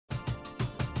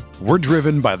We're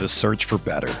driven by the search for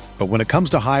better. But when it comes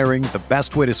to hiring, the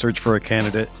best way to search for a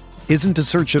candidate isn't to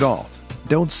search at all.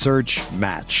 Don't search,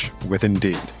 match with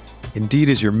Indeed. Indeed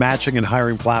is your matching and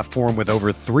hiring platform with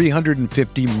over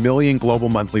 350 million global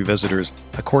monthly visitors,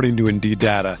 according to Indeed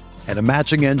data, and a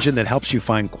matching engine that helps you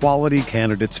find quality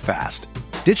candidates fast.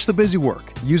 Ditch the busy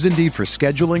work. Use Indeed for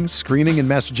scheduling, screening, and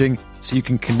messaging so you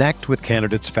can connect with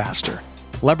candidates faster.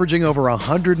 Leveraging over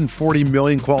 140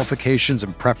 million qualifications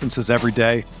and preferences every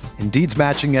day, Indeed's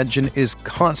matching engine is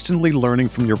constantly learning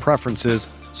from your preferences,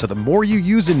 so the more you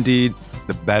use Indeed,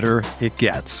 the better it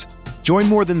gets. Join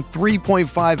more than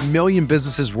 3.5 million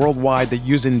businesses worldwide that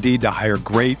use Indeed to hire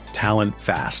great talent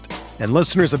fast. And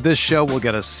listeners of this show will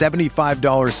get a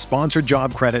 $75 sponsored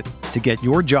job credit to get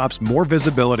your jobs more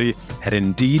visibility at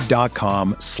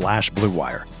Indeed.com/Blue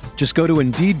Wire. Just go to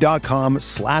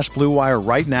Indeed.com/Blue Wire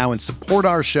right now and support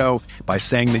our show by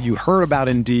saying that you heard about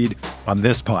Indeed on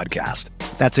this podcast.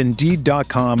 That's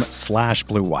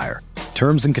Indeed.com/Blue Wire.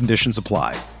 Terms and conditions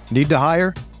apply. Need to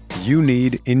hire? You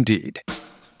need Indeed.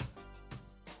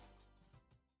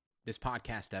 This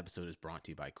podcast episode is brought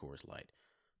to you by Coors Light.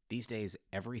 These days,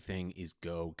 everything is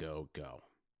go, go, go.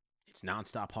 It's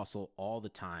nonstop hustle all the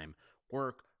time.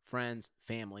 Work, friends,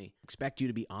 family, expect you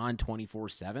to be on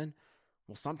 24/7.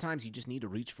 Well, sometimes you just need to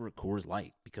reach for a Coors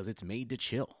Light because it's made to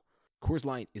chill. Coors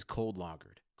Light is cold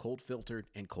lagered, cold filtered,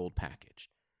 and cold packaged.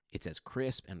 It's as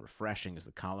crisp and refreshing as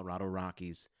the Colorado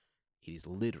Rockies. It is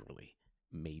literally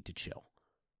made to chill.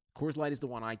 Coors Light is the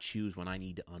one I choose when I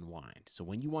need to unwind. So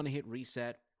when you want to hit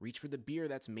reset, reach for the beer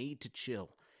that's made to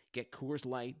chill. Get Coors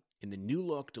Light in the new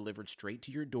look delivered straight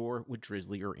to your door with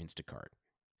Drizzly or Instacart.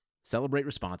 Celebrate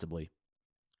responsibly.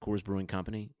 Coors Brewing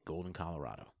Company, Golden,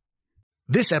 Colorado.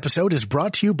 This episode is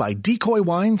brought to you by Decoy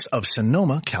Wines of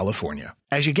Sonoma, California.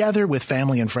 As you gather with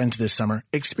family and friends this summer,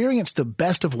 experience the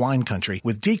best of wine country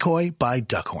with Decoy by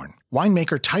Duckhorn.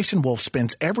 Winemaker Tyson Wolf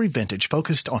spends every vintage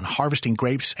focused on harvesting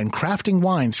grapes and crafting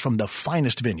wines from the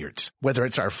finest vineyards. Whether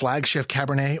it's our flagship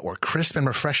Cabernet or crisp and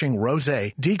refreshing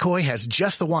Rosé, Decoy has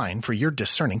just the wine for your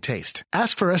discerning taste.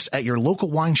 Ask for us at your local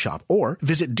wine shop or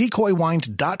visit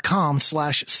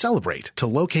decoywines.com/celebrate to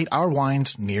locate our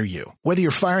wines near you. Whether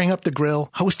you're firing up the grill,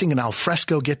 hosting an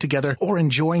alfresco get-together, or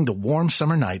enjoying the warm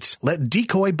summer nights, let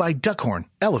Decoy by Duckhorn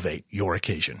elevate your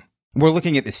occasion. We're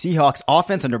looking at the Seahawks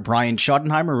offense under Brian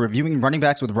Schottenheimer, reviewing running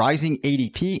backs with rising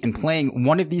ADP, and playing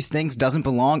One of These Things Doesn't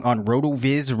Belong on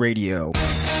RotoViz Radio.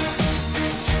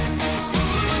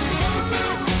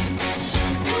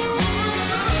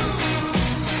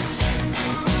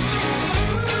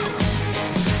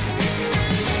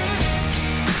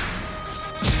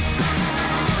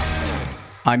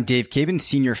 I'm Dave Cabin,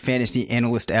 Senior Fantasy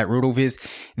Analyst at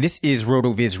RotoViz. This is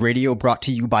RotoViz Radio, brought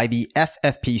to you by the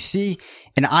FFPC,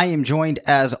 and I am joined,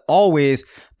 as always,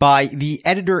 by the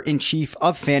Editor-in-Chief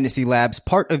of Fantasy Labs,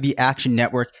 part of the Action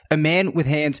Network, a man with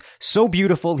hands so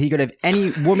beautiful he could have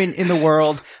any woman in the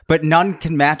world, but none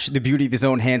can match the beauty of his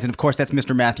own hands, and of course that's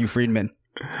Mr. Matthew Friedman.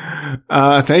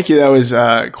 Thank you. That was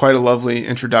quite a lovely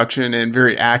introduction and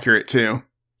very accurate, too.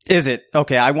 Is it?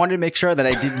 Okay, I wanted to make sure that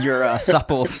I did your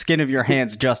supple skin of your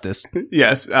hands justice.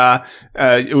 Yes,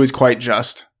 it was quite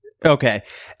just. Okay,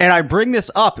 and I bring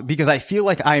this up because I feel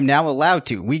like I am now allowed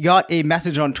to. We got a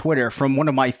message on Twitter from one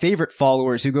of my favorite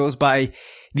followers who goes by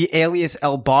the alias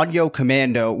El Baño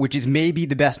Commando, which is maybe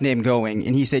the best name going,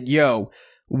 and he said, yo,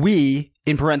 we,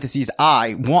 in parentheses,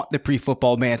 I, want the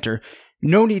pre-football banter.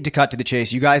 No need to cut to the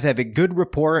chase. You guys have a good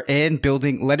rapport and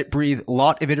building Let It Breathe.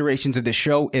 Lot of iterations of the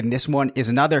show, and this one is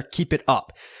another. Keep it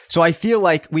up. So I feel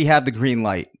like we have the green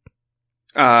light.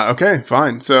 Okay,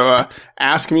 fine. So,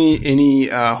 ask me any,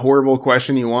 horrible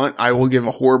question you want. I will give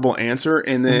a horrible answer,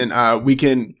 and then, we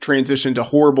can transition to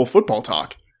horrible football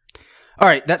talk. All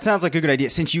right. That sounds like a good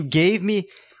idea. Since you gave me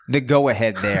the go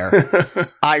ahead there,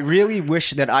 I really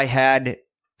wish that I had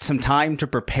some time to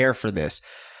prepare for this.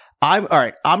 All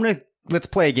right. Let's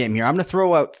play a game here. I'm going to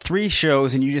throw out 3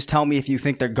 shows and you just tell me if you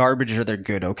think they're garbage or they're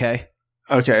good, okay?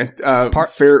 Okay.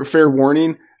 Fair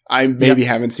warning. I maybe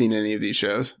haven't seen any of these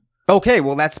shows. Okay,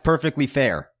 well, that's perfectly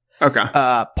fair. Okay.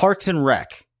 Parks and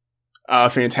Rec.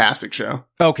 Fantastic show.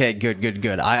 Okay,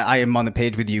 good. I am on the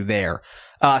page with you there.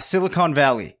 Silicon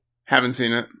Valley. Haven't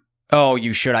seen it. Oh,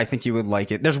 you should. I think you would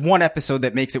like it. There's one episode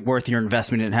that makes it worth your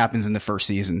investment, and it happens in the first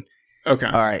season. Okay.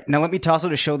 All right. Now let me toss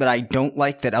out a show that I don't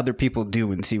like that other people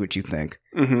do and see what you think.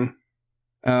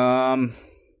 Mm-hmm.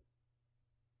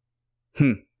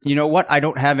 You know what? I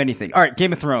don't have anything. All right.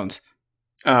 Game of Thrones.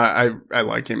 I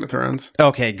like Game of Thrones.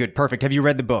 Okay, good. Perfect. Have you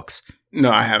read the books? No,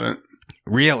 I haven't.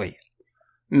 Really?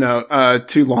 No,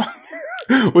 too long.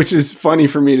 Which is funny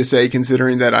for me to say,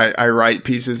 considering that I write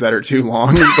pieces that are too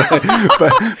long.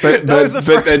 But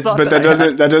that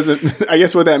doesn't. I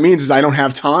guess what that means is I don't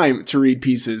have time to read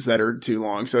pieces that are too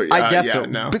long. So I guess yeah, so.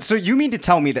 No. But so you mean to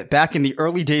tell me that back in the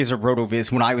early days of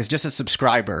RotoViz, when I was just a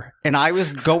subscriber and I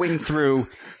was going through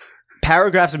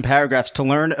paragraphs and paragraphs to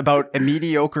learn about a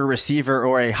mediocre receiver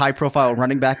or a high profile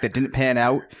running back that didn't pan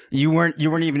out, you weren't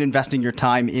even investing your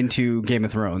time into Game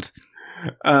of Thrones?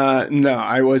 No,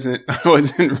 I wasn't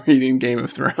reading Game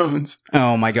of Thrones.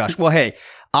 Oh my gosh. Well, hey,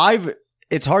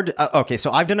 it's hard to, okay.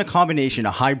 So I've done a combination,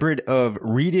 a hybrid of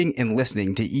reading and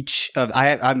listening to each of,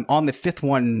 I'm on the 5th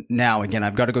one now. Again,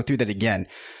 I've got to go through that again.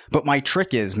 But my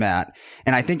trick is, Matt,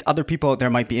 and I think other people out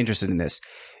there might be interested in this.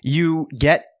 You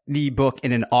get the book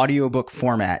in an audiobook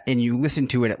format and you listen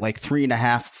to it at like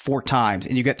 3.5, 4 times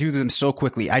and you get through them so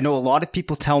quickly. I know a lot of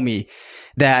people tell me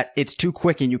that it's too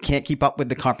quick and you can't keep up with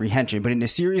the comprehension. But in a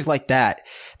series like that,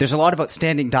 there's a lot of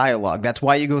outstanding dialogue. That's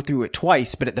why you go through it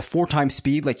twice, but at the 4 times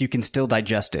speed, like you can still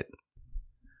digest it.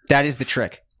 That is the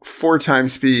trick. 4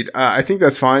 times speed. I think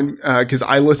that's fine. Cause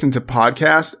I listen to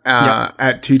podcasts,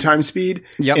 at 2 times speed.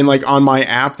 Yep. And like on my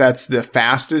app, that's the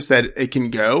fastest that it can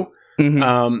go.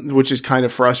 Mm-hmm. Which is kind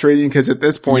of frustrating because at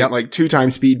this point, like 2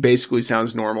 times speed basically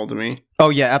sounds normal to me. Oh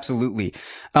yeah, absolutely.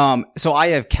 So I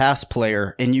have Cast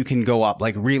Player and you can go up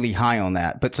like really high on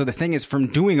that. But so the thing is, from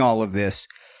doing all of this,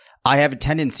 I have a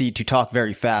tendency to talk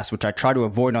very fast, which I try to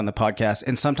avoid on the podcast.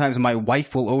 And sometimes my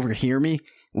wife will overhear me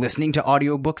listening to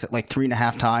audiobooks at like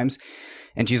 3.5 times.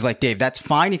 And she's like, Dave, that's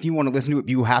fine if you want to listen to it, but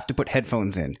you have to put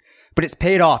headphones in. But it's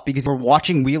paid off because we're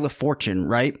watching Wheel of Fortune,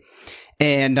 right?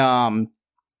 And,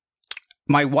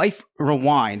 my wife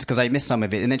rewinds because I missed some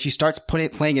of it, and then she starts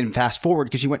playing it in fast forward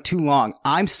because she went too long.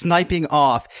 I'm sniping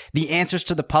off the answers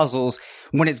to the puzzles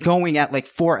when it's going at like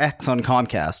 4x on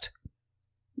Comcast.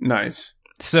 Nice.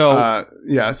 So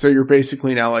so you're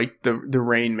basically now like the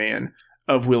Rain Man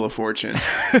of Wheel of Fortune.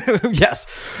 Yes,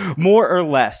 more or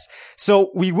less.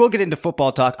 So we will get into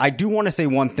football talk. I do want to say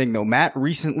one thing though. Matt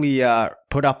recently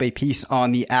put up a piece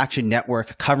on the Action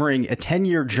Network covering a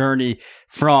 10-year journey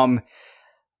from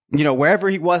wherever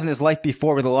he was in his life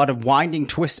before, with a lot of winding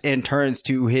twists and turns,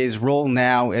 to his role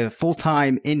now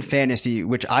full-time in fantasy,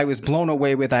 which I was blown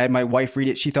away with. I had my wife read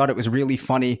it. She thought it was really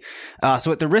funny.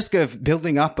 So at the risk of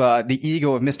building up the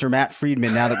ego of Mr. Matt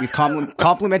Friedman, now that we've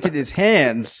complimented his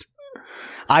hands,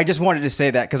 I just wanted to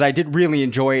say that because I did really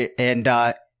enjoy it. And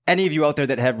any of you out there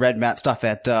that have read Matt's stuff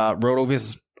at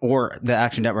RotoViz or the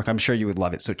Action Network, I'm sure you would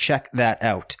love it. So check that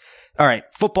out. All right,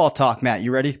 football talk, Matt.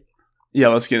 You ready? Yeah,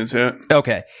 let's get into it.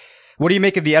 Okay. What do you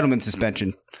make of the Edelman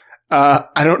suspension?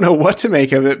 I don't know what to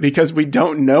make of it because we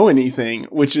don't know anything,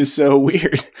 which is so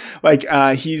weird. Like,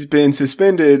 he's been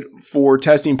suspended for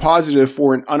testing positive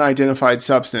for an unidentified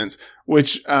substance,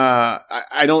 which,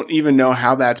 I don't even know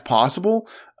how that's possible.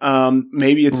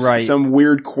 Maybe it's some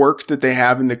weird quirk that they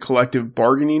have in the collective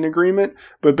bargaining agreement,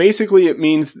 but basically it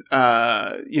means,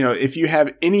 if you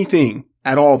have anything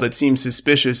at all that seems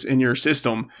suspicious in your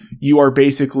system, you are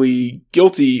basically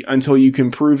guilty until you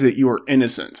can prove that you are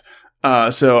innocent.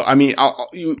 So I mean,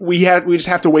 we just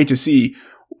have to wait to see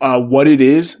what it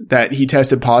is that he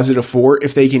tested positive for,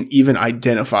 if they can even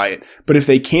identify it. But if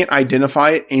they can't identify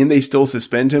it and they still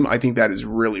suspend him, I think that is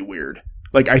really weird.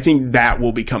 Like, I think that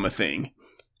will become a thing.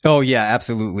 Oh yeah,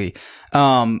 absolutely.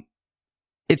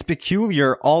 It's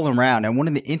peculiar all around, and one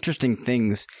of the interesting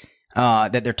things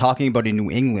that they're talking about in New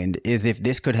England is if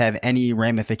this could have any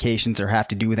ramifications or have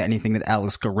to do with anything that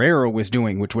Alex Guerrero was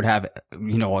doing, which would have,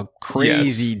 a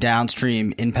crazy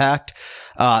downstream impact.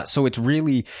 So it's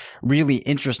really, really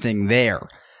interesting there.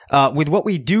 With what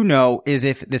we do know is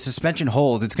if the suspension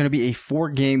holds, it's going to be a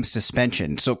 4-game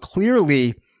suspension. So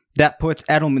clearly that puts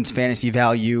Edelman's fantasy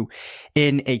value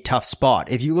in a tough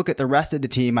spot. If you look at the rest of the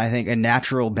team, I think a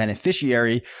natural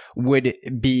beneficiary would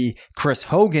be Chris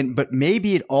Hogan, but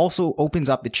maybe it also opens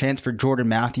up the chance for Jordan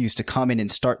Matthews to come in and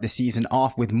start the season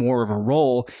off with more of a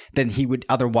role than he would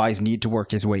otherwise need to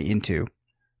work his way into.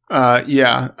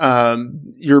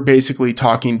 You're basically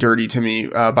talking dirty to me,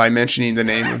 by mentioning the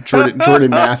name of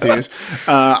Jordan Matthews.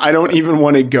 I don't even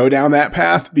want to go down that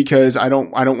path because I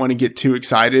don't want to get too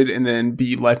excited and then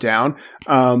be let down.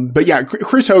 But yeah,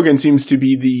 Chris Hogan seems to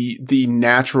be the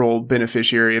natural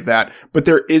beneficiary of that, but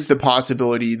there is the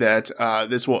possibility that,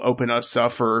 this will open up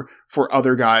stuff for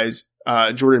other guys.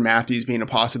 Jordan Matthews being a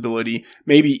possibility,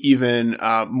 maybe even,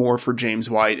 more for James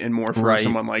White and more for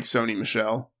someone like Sony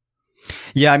Michel.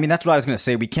 Yeah, I mean, that's what I was going to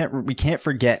say. We can't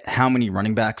forget how many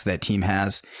running backs that team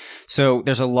has. So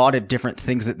there's a lot of different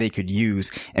things that they could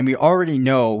use. And we already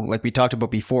know, like we talked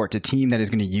about before, it's a team that is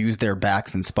going to use their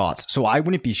backs in spots. So I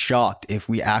wouldn't be shocked if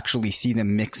we actually see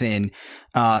them mix in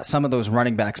some of those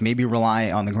running backs, maybe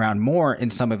rely on the ground more in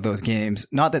some of those games.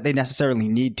 Not that they necessarily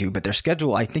need to, but their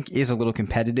schedule, I think, is a little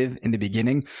competitive in the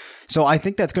beginning. So I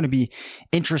think that's going to be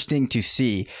interesting to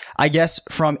see. I guess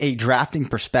from a drafting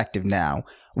perspective now,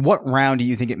 what round do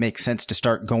you think it makes sense to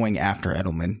start going after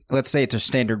Edelman? Let's say it's a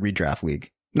standard redraft league.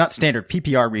 Not standard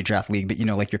PPR redraft league, but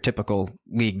like your typical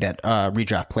league that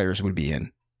redraft players would be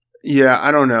in. Yeah,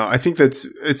 I don't know. I think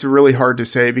it's really hard to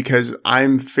say because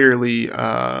I'm fairly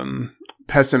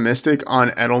pessimistic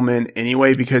on Edelman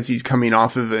anyway because he's coming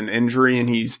off of an injury and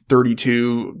he's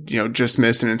 32, just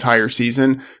missed an entire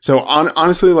season. So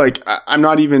honestly, like I'm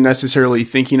not even necessarily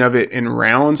thinking of it in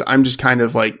rounds. I'm just kind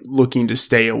of like looking to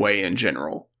stay away in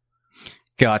general.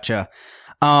 Gotcha.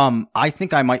 I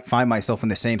think I might find myself in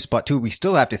the same spot too. We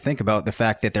still have to think about the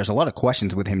fact that there's a lot of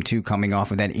questions with him too, coming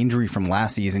off of that injury from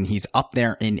last season. He's up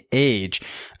there in age.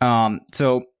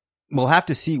 So we'll have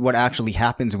to see what actually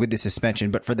happens with the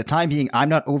suspension. But for the time being, I'm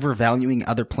not overvaluing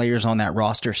other players on that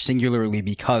roster singularly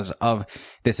because of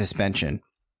the suspension.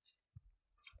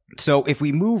 So if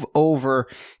we move over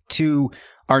to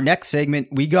our next segment,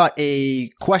 we got a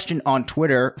question on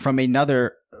Twitter from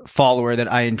another follower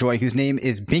that I enjoy, whose name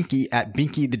is Binky at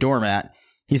Binky the Doormat.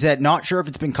 He said, not sure if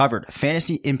it's been covered.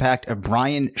 Fantasy impact of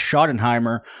Brian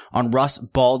Schottenheimer on Russ,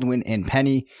 Baldwin, and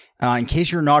Penny. In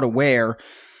case you're not aware,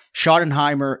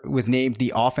 Schottenheimer was named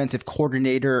the offensive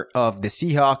coordinator of the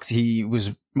Seahawks. He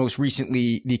was most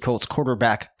recently the Colts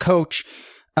quarterback coach.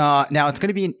 Now it's going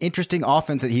to be an interesting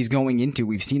offense that he's going into.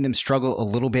 We've seen them struggle a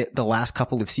little bit the last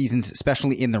couple of seasons,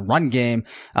 especially in the run game.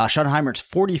 Schottenheimer's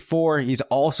 44. He's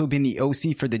also been the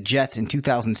OC for the Jets in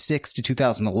 2006 to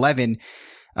 2011.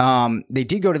 They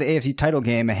did go to the AFC title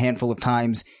game a handful of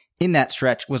times in that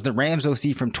stretch, was the Rams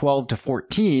OC from 12 to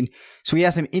 14. So he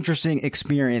has some interesting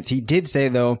experience. He did say,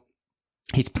 though,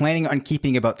 he's planning on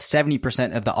keeping about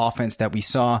 70% of the offense that we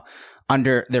saw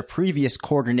under their previous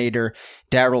coordinator,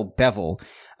 Darrell Bevell.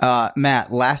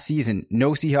 Matt, last season,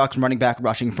 no Seahawks running back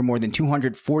rushing for more than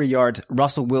 240 yards.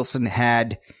 Russell Wilson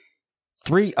had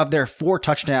 3 of their 4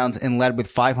 touchdowns and led with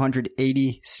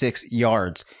 586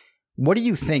 yards. What do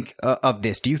you think of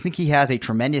this? Do you think he has a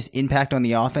tremendous impact on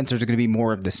the offense, or is it going to be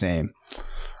more of the same?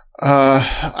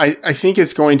 I think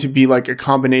it's going to be like a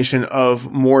combination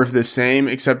of more of the same,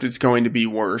 except it's going to be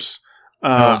worse.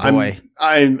 Oh boy.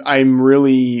 I'm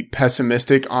really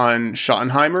pessimistic on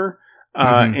Schottenheimer.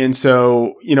 And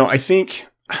so,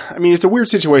 it's a weird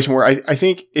situation where I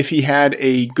think if he had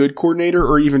a good coordinator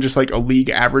or even just like a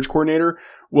league average coordinator,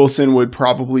 Wilson would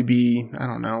probably be, I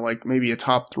don't know, like maybe a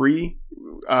top 3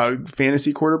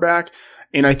 fantasy quarterback.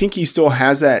 And I think he still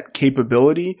has that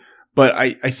capability, but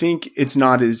I think it's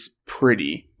not as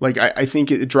pretty. Like, I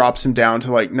think it drops him down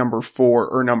to like number 4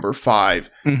 or number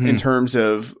 5 in terms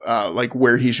of, like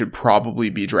where he should probably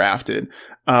be drafted.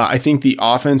 I think the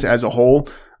offense as a whole,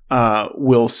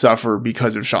 will suffer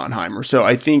because of Schottenheimer. So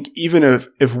I think even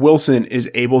if Wilson is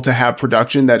able to have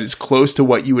production that is close to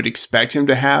what you would expect him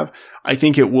to have, I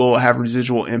think it will have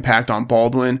residual impact on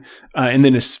Baldwin, and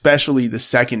then especially the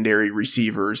secondary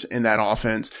receivers in that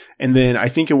offense. And then I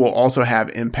think it will also have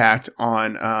impact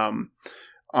on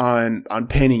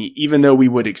Penny, even though we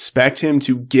would expect him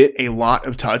to get a lot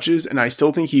of touches. And I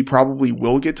still think he probably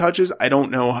will get touches. I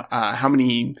don't know, how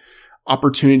many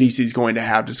opportunities he's going to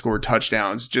have to score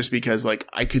touchdowns, just because like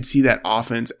I could see that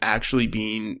offense actually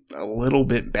being a little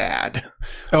bit bad.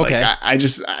 Okay. Like,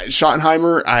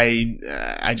 Schottenheimer,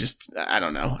 I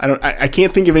don't know. I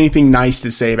can't think of anything nice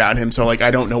to say about him. So like,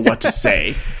 I don't know what to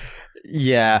say.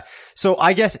 Yeah. So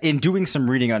I guess in doing some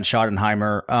reading on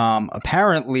Schottenheimer,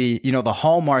 apparently, the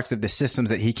hallmarks of the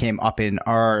systems that he came up in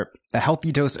are a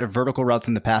healthy dose of vertical routes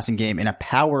in the passing game and a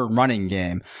power running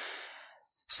game.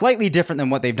 Slightly different than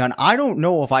what they've done. I don't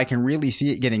know if I can really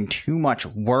see it getting too much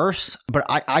worse, but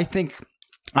I think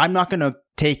I'm not going to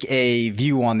take a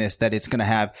view on this that it's going to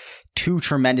have too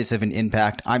tremendous of an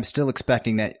impact. I'm still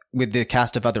expecting that with the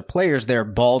cast of other players there,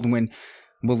 Baldwin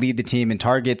will lead the team in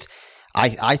targets.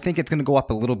 I think it's going to go up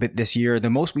a little bit this year. The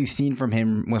most we've seen from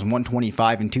him was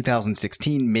 125 in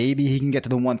 2016. Maybe he can get to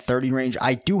the 130 range.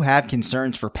 I do have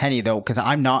concerns for Penny, though, because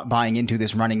I'm not buying into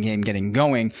this running game getting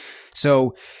going.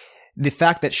 So the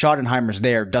fact that Schottenheimer's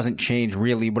there doesn't change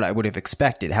really what I would have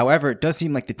expected. However, it does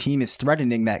seem like the team is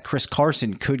threatening that Chris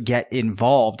Carson could get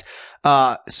involved.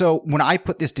 So when I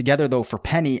put this together though for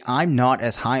Penny, I'm not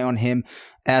as high on him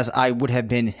as I would have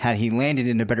been had he landed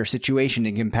in a better situation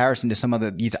in comparison to some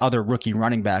of these other rookie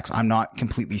running backs. I'm not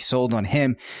completely sold on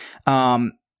him.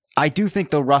 I do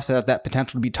think though Russ has that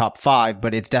potential to be top 5,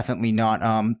 but it's definitely not,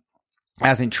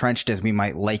 as entrenched as we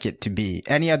might like it to be.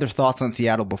 Any other thoughts on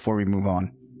Seattle before we move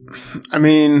on? I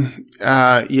mean,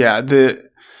 the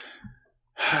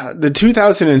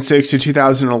 2006 to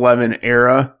 2011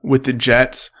 era with the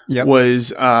Jets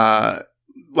was, I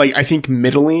think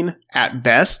middling at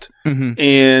best. Mm-hmm.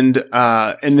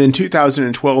 And then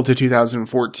 2012 to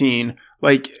 2014,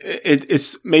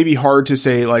 it's maybe hard to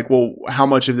say well, how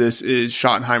much of this is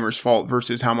Schottenheimer's fault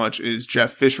versus how much is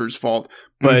Jeff Fisher's fault.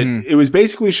 But it was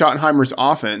basically Schottenheimer's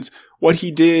offense. What he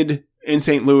did in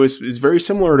St. Louis is very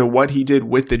similar to what he did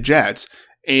with the Jets.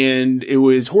 And it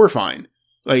was horrifying.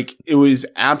 It was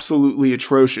absolutely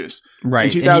atrocious.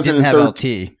 Right. In 2013, and he didn't have LT.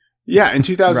 Yeah. In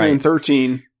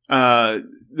 2013,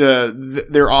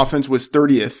 their offense was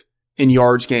 30th in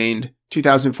yards gained.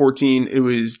 2014, it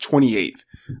was 28th.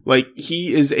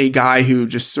 He is a guy who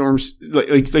just seems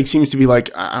to be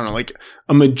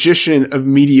a magician of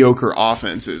mediocre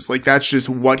offenses. That's just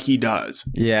what he does.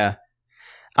 Yeah.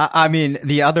 I mean,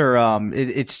 the other,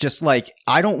 it's just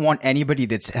I don't want anybody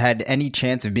that's had any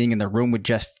chance of being in the room with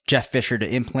Jeff Fisher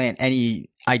to implant any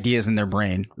ideas in their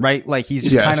brain, right? He's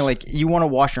just kind of you want to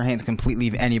wash your hands completely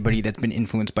of anybody that's been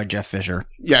influenced by Jeff Fisher.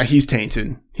 Yeah, he's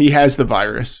tainted. He has the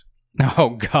virus.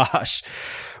 Oh gosh.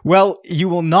 Well, you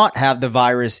will not have the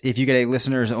virus if you get a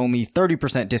listeners only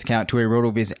 30% discount to a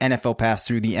RotoViz NFL pass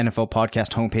through the NFL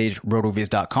podcast homepage,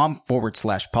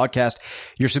 rotoviz.com/podcast.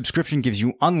 Your subscription gives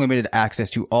you unlimited access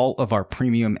to all of our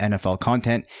premium NFL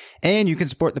content, and you can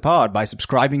support the pod by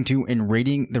subscribing to and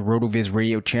rating the RotoViz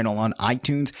radio channel on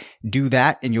iTunes. Do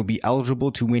that and you'll be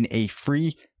eligible to win a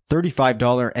free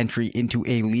 $35 entry into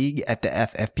a league at the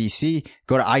FFPC.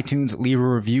 Go to iTunes, leave a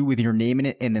review with your name in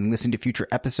it, and then listen to future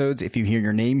episodes. If you hear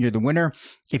your name, you're the winner.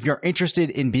 If you're interested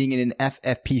in being in an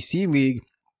FFPC league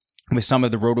with some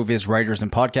of the RotoViz writers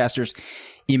and podcasters,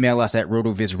 email us at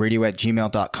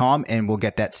rotovizradio@gmail.com and we'll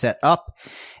get that set up.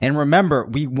 And remember,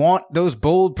 we want those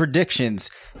bold predictions.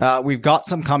 We've got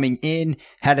some coming in.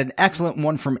 Had an excellent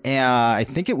one from, I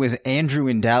think it was Andrew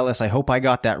in Dallas. I hope I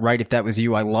got that right. If that was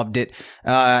you, I loved it.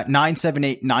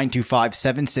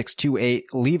 978-925-7628.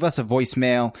 Leave us a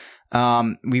voicemail.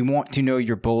 We want to know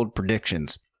your bold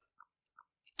predictions.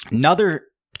 Another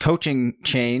coaching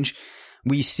change.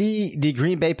 We see the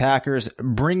Green Bay Packers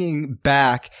bringing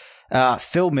back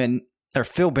Philbin.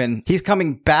 He's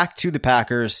coming back to the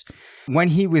Packers. When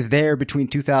he was there between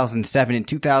 2007 and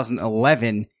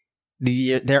 2011,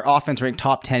 their offense ranked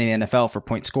top 10 in the NFL for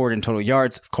points scored and total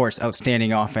yards. Of course,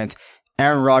 outstanding offense.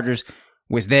 Aaron Rodgers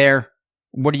was there.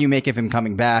 What do you make of him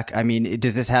coming back? I mean,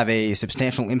 does this have a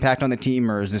substantial impact on the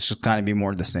team, or is this just kind of be more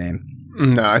of the same?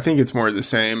 No, I think it's more of the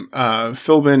same.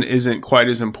 Philbin isn't quite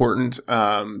as important,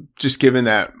 just given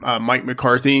that Mike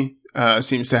McCarthy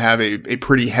seems to have a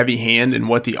pretty heavy hand in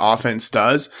what the offense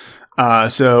does.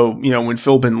 So, when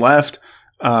Philbin left,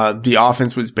 the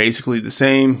offense was basically the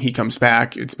same. He comes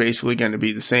back. It's basically going to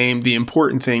be the same. The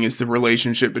important thing is the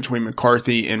relationship between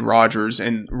McCarthy and Rodgers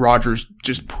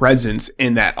just presence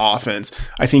in that offense.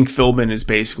 I think Philbin is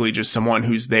basically just someone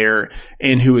who's there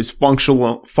and who is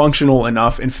functional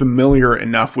enough and familiar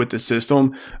enough with the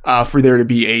system, for there to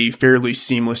be a fairly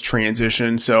seamless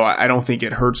transition. So I don't think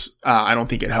it hurts. I don't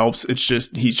think it helps. It's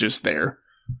just, he's just there.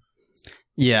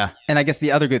 Yeah. And I guess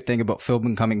the other good thing about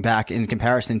Philbin coming back in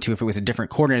comparison to if it was a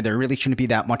different coordinator, there really shouldn't be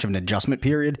that much of an adjustment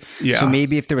period. Yeah. So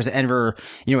maybe if there was ever,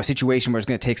 a situation where it's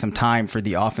going to take some time for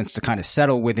the offense to kind of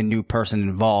settle with a new person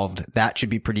involved, that should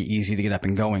be pretty easy to get up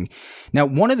and going. Now,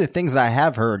 one of the things that I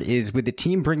have heard is with the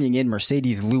team bringing in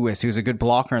Mercedes Lewis, who's a good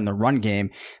blocker in the run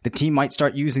game, the team might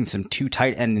start using some two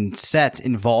tight end sets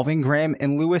involving Graham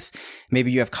and Lewis.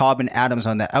 Maybe you have Cobb and Adams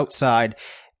on the outside.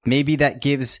 Maybe that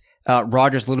gives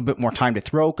Rodgers a little bit more time to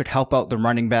throw, could help out the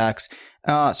running backs.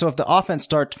 So if the offense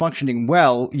starts functioning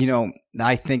well,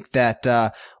 I think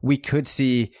that we could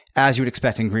see, as you would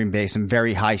expect in Green Bay, some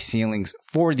very high ceilings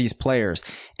for these players.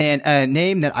 And a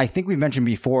name that I think we mentioned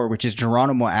before, which is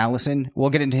Geronimo Allison. We'll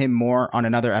get into him more on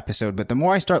another episode, but the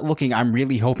more I start looking, I'm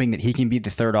really hoping that he can be the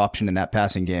third option in that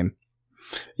passing game.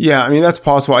 Yeah, I mean, that's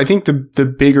possible. I think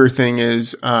the bigger thing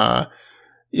is,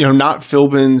 not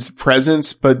Philbin's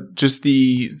presence, but just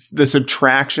the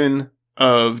subtraction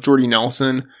of Jordy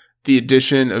Nelson, the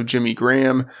addition of Jimmy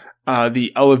Graham,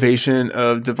 the elevation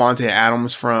of Devontae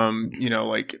Adams from,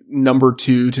 number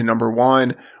 2 to number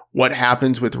 1, what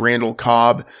happens with Randall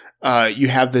Cobb. You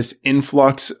have this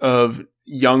influx of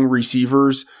young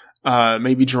receivers.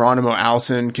 Maybe Geronimo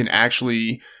Allison can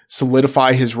actually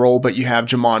solidify his role, but you have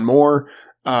Jamon Moore,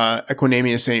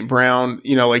 Equinemius St. Brown,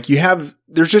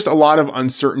 there's just a lot of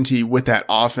uncertainty with that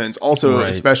offense. Also, Right.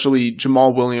 especially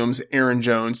Jamal Williams, Aaron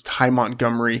Jones, Ty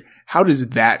Montgomery. How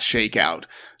does that shake out?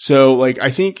 So, I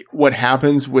think what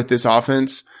happens with this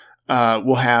offense,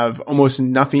 will have almost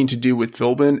nothing to do with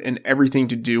Philbin and everything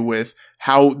to do with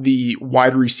how the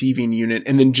wide receiving unit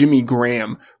and then Jimmy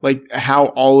Graham, how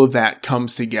all of that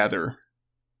comes together.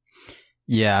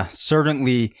 Yeah,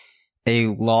 certainly a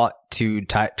lot to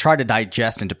try to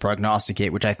digest and to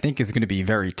prognosticate, which I think is going to be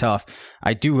very tough.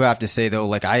 I do have to say,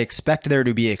 though, I expect there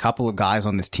to be a couple of guys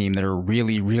on this team that are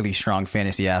really, really strong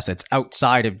fantasy assets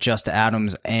outside of just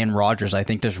Adams and Rodgers. I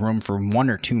think there's room for one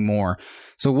or two more.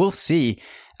 So we'll see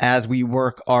as we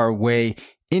work our way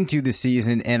into the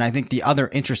season. And I think the other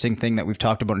interesting thing that we've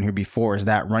talked about in here before is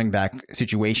that running back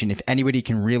situation. If anybody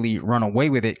can really run away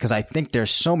with it, because I think there's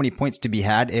so many points to be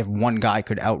had if one guy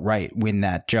could outright win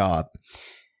that job.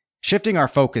 Shifting our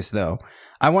focus, though,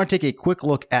 I want to take a quick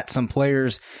look at some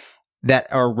players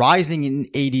that are rising in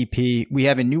ADP. We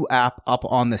have a new app up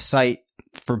on the site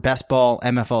for Best Ball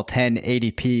MFL 10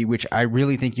 ADP, which I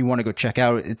really think you want to go check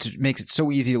out. It makes it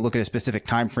so easy to look at a specific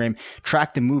time frame,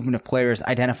 track the movement of players,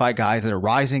 identify guys that are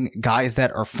rising, guys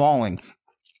that are falling.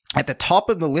 At the top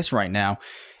of the list right now,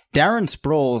 Darren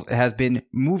Sproles has been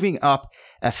moving up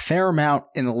a fair amount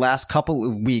in the last couple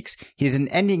of weeks. He's an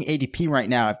ending ADP right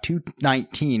now of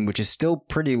 219, which is still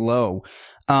pretty low.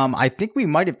 I think we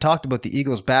might have talked about the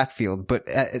Eagles backfield, but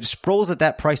Sproles at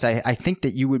that price, I think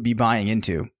that you would be buying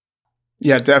into.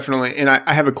 Yeah, definitely. And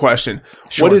I have a question.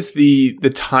 Sure. What is the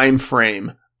time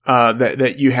frame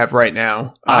that you have right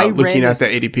now looking at the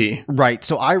ADP? Right.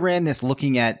 So I ran this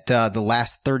looking at the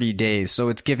last 30 days. So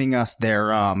it's giving us their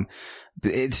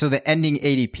so the ending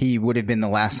ADP would have been the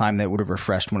last time that would have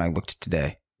refreshed when I looked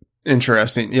today.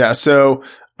 Interesting. Yeah. So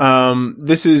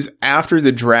this is after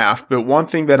the draft, but one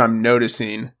thing that I'm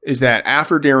noticing is that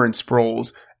after Darren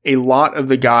Sproles, a lot of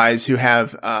the guys who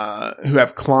have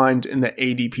climbed in the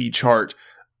ADP chart,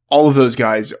 all of those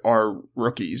guys are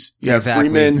rookies. You have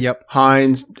Freeman, Yep.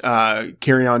 Hines,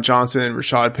 Kerryon Johnson,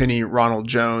 Rashad Penny, Ronald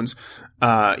Jones,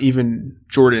 even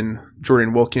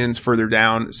Jordan Wilkins further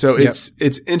down. So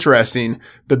it's interesting.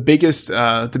 The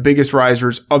biggest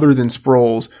risers other than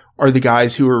Sproles are the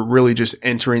guys who are really just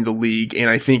entering the league. And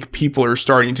I think people are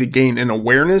starting to gain an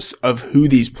awareness of who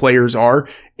these players are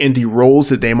and the roles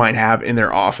that they might have in their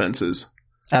offenses.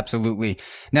 Absolutely.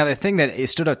 Now, the thing that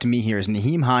stood out to me here is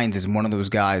Nyheim Hines is one of those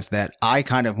guys that I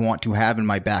kind of want to have in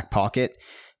my back pocket,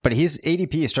 but his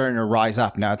ADP is starting to rise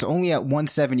up. Now, it's only at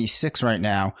 176 right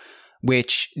now,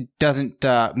 which doesn't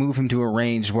move him to a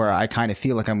range where I kind of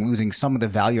feel like I'm losing some of the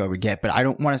value I would get, but I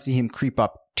don't want to see him creep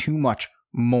up too much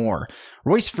more.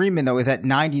 Royce Freeman, though, is at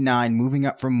 99, moving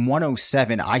up from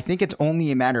 107. I think it's only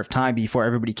a matter of time before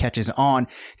everybody catches on,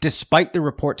 despite the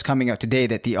reports coming out today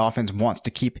that the offense wants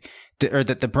to keep, or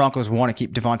that the Broncos want to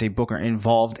keep Devontae Booker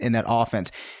involved in that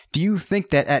offense. Do you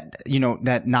think that at,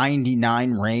 that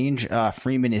 99 range,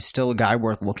 Freeman is still a guy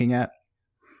worth looking at?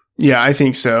 Yeah, I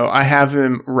think so. I have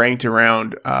him ranked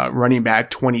around running back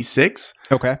 26.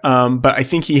 Okay. But I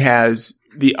think he has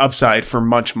the upside for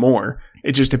much more.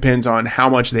 It just depends on how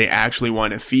much they actually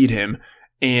want to feed him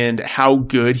and how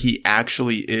good he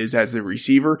actually is as a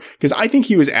receiver. Because I think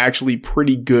he was actually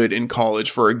pretty good in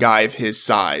college for a guy of his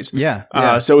size.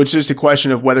 Yeah. So it's just a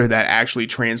question of whether that actually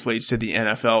translates to the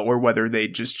NFL or whether they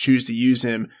just choose to use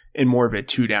him in more of a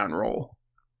 2-down role.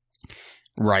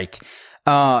 Right.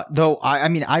 Though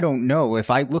I don't know. If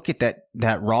I look at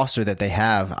that roster that they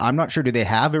have, I'm not sure. Do they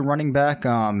have a running back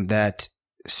that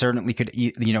certainly could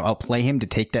outplay him to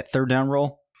take that 3rd-down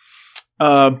role?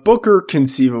 Booker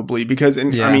conceively, because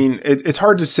it's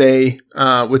hard to say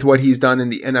with what he's done in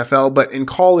the NFL, but in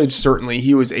college certainly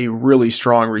he was a really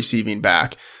strong receiving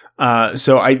back.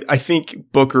 So I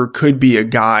think Booker could be a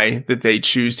guy that they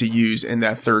choose to use in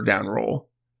that 3rd-down role.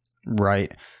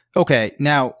 Right. Okay.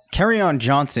 Now, Kerryon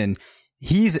Johnson,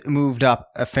 he's moved up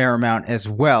a fair amount as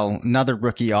well. Another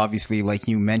rookie, obviously, like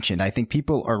you mentioned. I think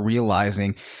people are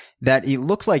realizing that it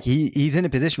looks like he's in a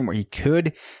position where he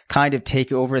could kind of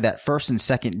take over that 1st and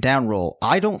 2nd down role.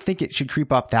 I don't think it should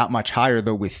creep up that much higher,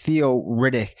 though, with Theo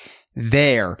Riddick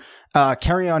there.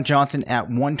 Kerryon Johnson at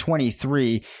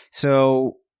 123.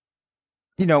 So,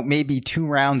 maybe 2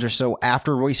 rounds or so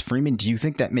after Royce Freeman. Do you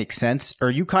think that makes sense? Or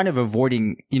are you kind of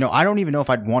avoiding, I don't even know if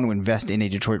I'd want to invest in a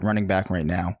Detroit running back right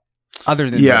now,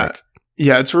 other than Riddick.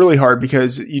 Yeah, it's really hard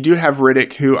because you do have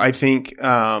Riddick, who I think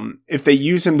if they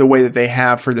use him the way that they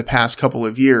have for the past couple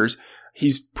of years,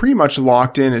 he's pretty much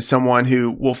locked in as someone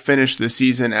who will finish the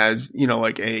season as,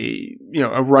 like a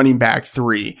running back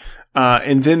 3.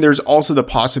 And then there's also the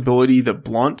possibility that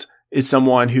Blunt is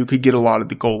someone who could get a lot of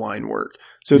the goal line work.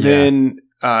 So then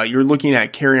you're looking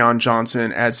at Kerryon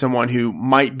Johnson as someone who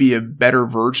might be a better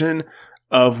version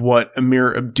of what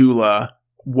Amir Abdullah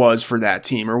was for that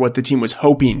team, or what the team was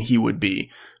hoping he would be.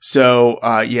 So,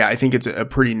 I think it's a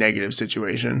pretty negative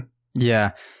situation.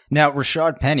 Yeah. Now,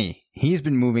 Rashad Penny, he's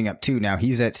been moving up too. Now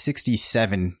he's at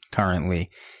 67 currently.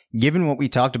 Given what we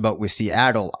talked about with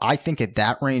Seattle, I think at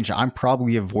that range, I'm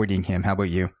probably avoiding him. How about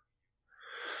you?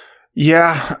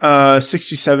 Yeah,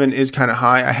 67 is kind of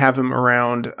high. I have him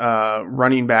around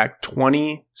running back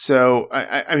 20. So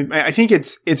I think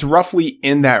it's roughly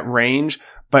in that range,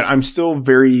 but I'm still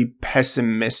very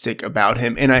pessimistic about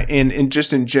him. And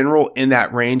just in general, in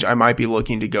that range, I might be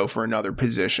looking to go for another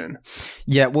position.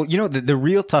 Yeah, well, the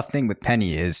real tough thing with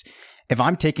Penny is, if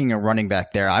I'm taking a running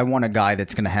back there, I want a guy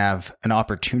that's going to have an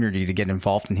opportunity to get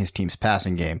involved in his team's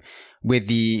passing game. With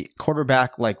the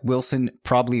quarterback like Wilson,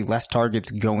 probably less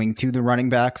targets going to the running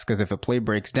backs, because if a play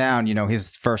breaks down,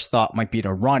 his first thought might be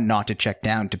to run, not to check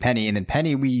down to Penny. And then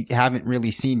Penny, we haven't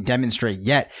really seen demonstrate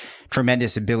yet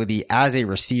tremendous ability as a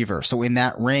receiver. So in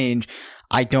that range,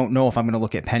 I don't know if I'm going to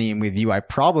look at Penny. And with you, I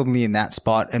probably in that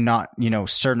spot am not,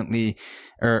 certainly,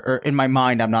 or in my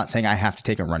mind, I'm not saying I have to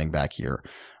take a running back here.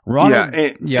 Ronald,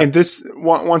 and this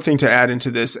one thing to add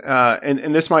into this,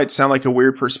 and this might sound like a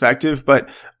weird perspective, but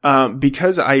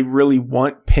because I really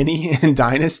want Penny in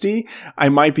Dynasty, I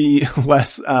might be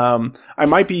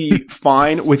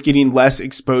fine with getting less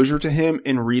exposure to him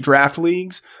in redraft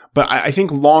leagues. But I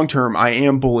think long term, I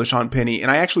am bullish on Penny,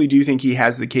 and I actually do think he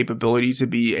has the capability to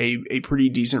be a pretty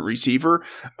decent receiver.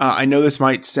 I know this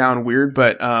might sound weird,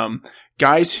 but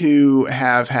guys who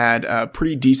have had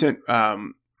pretty decent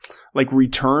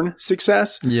return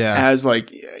success as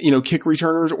kick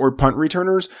returners or punt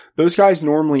returners, those guys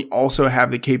normally also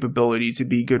have the capability to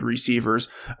be good receivers.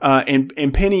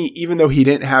 And Penny, even though he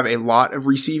didn't have a lot of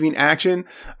receiving action,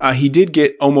 he did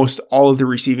get almost all of the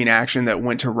receiving action that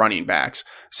went to running backs.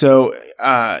 So,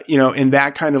 in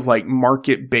that kind of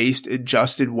market-based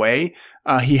adjusted way,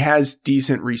 he has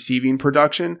decent receiving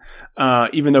production,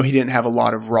 even though he didn't have a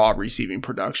lot of raw receiving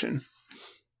production.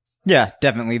 Yeah,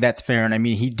 definitely. That's fair. And I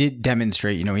mean, he did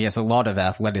demonstrate, he has a lot of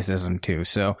athleticism too.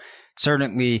 So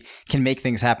certainly can make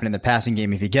things happen in the passing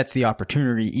game if he gets the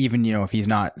opportunity, even, if he's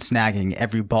not snagging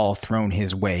every ball thrown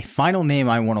his way. Final name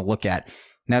I want to look at.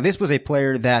 Now, this was a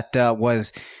player that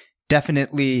was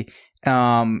definitely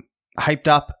hyped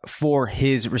up for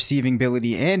his receiving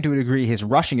ability and to a degree his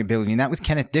rushing ability. And that was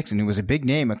Kenneth Dixon, who was a big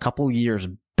name a couple years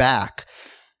back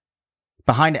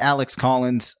behind Alex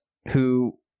Collins,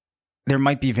 who there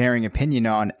might be varying opinion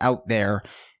on out there.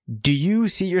 Do you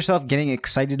see yourself getting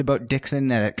excited about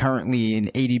Dixon at currently an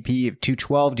ADP of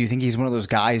 212? Do you think he's one of those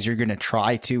guys you're going to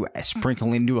try to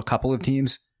sprinkle into a couple of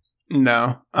teams?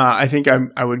 No, I think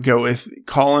I would go with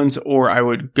Collins, or I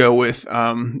would go with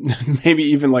maybe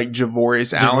even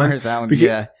Javorius Allen. Javorius Allen,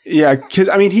 yeah, because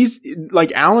I mean he's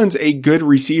Allen's a good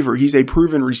receiver. He's a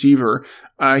proven receiver.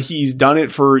 He's done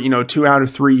it for 2 out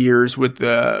of 3 years with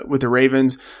the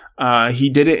Ravens. He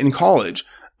did it in college.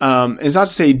 It's not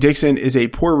to say Dixon is a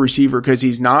poor receiver, because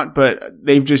he's not, but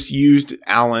they've just used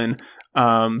Allen.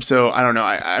 So I don't know.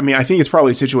 I mean, I think it's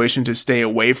probably a situation to stay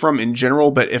away from in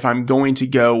general, but if I'm going to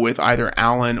go with either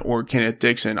Allen or Kenneth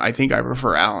Dixon, I think I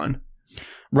prefer Allen.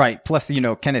 Right. Plus,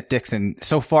 Kenneth Dixon,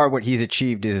 so far what he's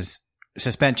achieved is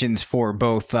suspensions for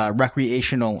both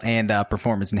recreational and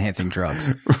performance enhancing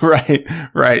drugs. Right,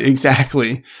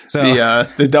 exactly. So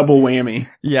the double whammy.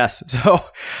 Yes. So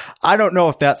I don't know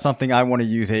if that's something I want to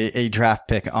use a draft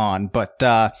pick on, but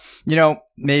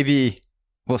maybe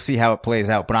we'll see how it plays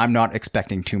out, but I'm not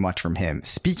expecting too much from him.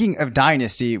 Speaking of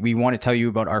Dynasty, we want to tell you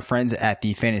about our friends at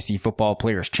the Fantasy Football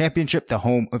Players Championship, the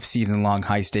home of season-long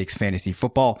high-stakes fantasy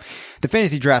football. The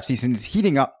fantasy draft season is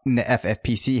heating up, and the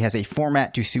FFPC has a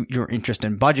format to suit your interest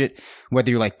and budget.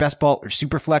 Whether you like best ball or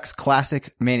superflex,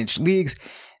 classic, managed leagues,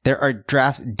 there are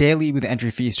drafts daily with entry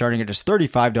fees starting at just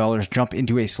 $35. Jump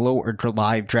into a slow or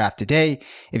live draft today.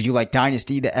 If you like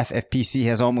Dynasty, the FFPC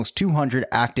has almost 200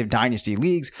 active Dynasty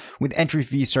leagues with entry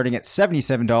fees starting at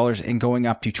 $77 and going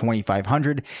up to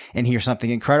 $2,500. And here's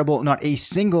something incredible. Not a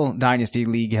single Dynasty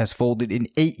league has folded in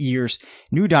 8 years.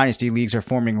 New Dynasty leagues are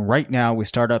forming right now with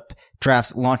startup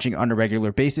drafts launching on a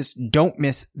regular basis. Don't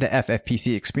miss the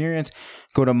FFPC experience.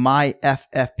 Go to myffpc.com.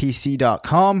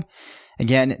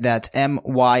 Again, that's myffpc.com,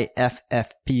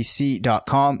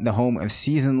 the home of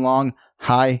season-long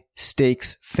high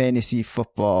stakes fantasy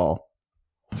football.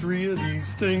 3 of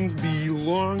these things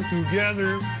belong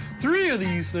together. 3 of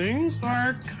these things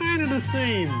are kind of the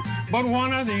same. But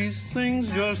 1 of these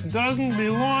things just doesn't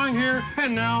belong here.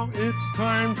 And now it's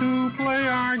time to play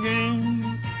our game.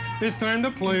 It's time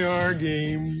to play our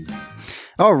game.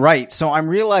 All right. So I'm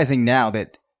realizing now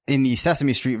that in the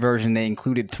Sesame Street version, they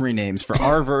included 3 names. For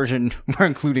our version, we're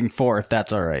including 4, if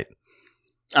that's all right.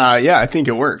 Yeah, I think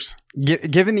it works.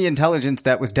 Given the intelligence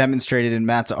that was demonstrated in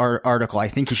Matt's article, I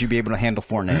think you should be able to handle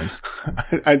 4 names.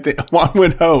 I think one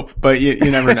would hope, but you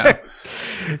never know.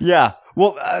 Yeah.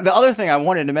 Well, the other thing I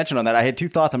wanted to mention on that, I had 2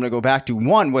 thoughts I'm going to go back to.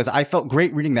 One was I felt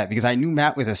great reading that because I knew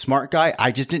Matt was a smart guy.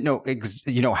 I just didn't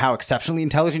know, how exceptionally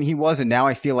intelligent he was. And now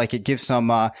I feel like it gives some,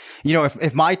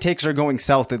 if my takes are going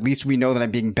south, at least we know that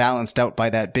I'm being balanced out by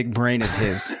that big brain of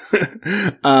his.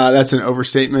 That's an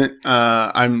overstatement.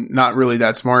 I'm not really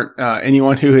that smart.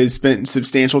 Anyone who has spent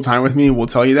substantial time with me will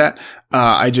tell you that.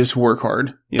 I just work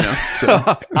hard, so.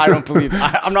 I don't believe,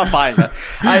 I'm not buying that.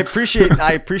 I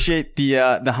appreciate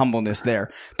the humbleness there.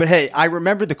 But hey, I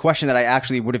remember the question that I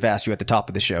actually would have asked you at the top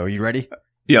of the show. Are you ready?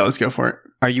 Yeah, let's go for it.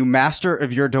 Are you master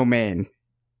of your domain?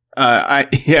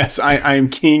 Yes, I am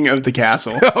king of the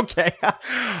castle. Okay.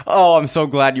 Oh, I'm so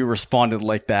glad you responded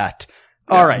like that.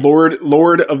 All right.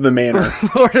 Lord of the manor.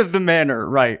 Lord of the manor.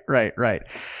 Right.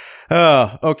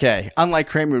 Oh, okay. Unlike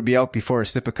Kramer would be out before a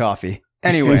sip of coffee.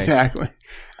 Anyway. Exactly.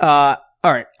 All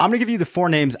right. I'm going to give you the 4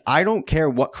 names. I don't care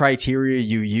what criteria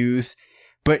you use,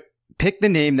 but pick the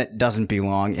name that doesn't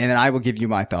belong, and then I will give you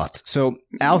my thoughts. So,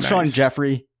 Alshon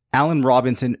Jeffrey, Allen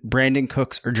Robinson, Brandon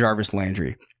Cooks, or Jarvis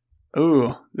Landry.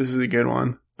 Ooh, this is a good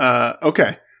one.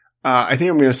 Okay. I think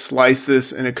I'm going to slice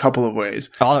this in a couple of ways.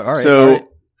 All right.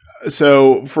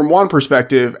 So from one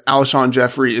perspective, Alshon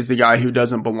Jeffrey is the guy who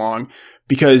doesn't belong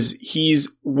because he's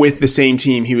with the same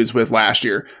team he was with last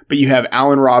year. But you have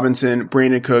Allen Robinson,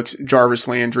 Brandon Cooks, Jarvis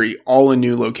Landry, all in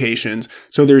new locations.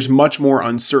 So there's much more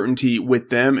uncertainty with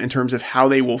them in terms of how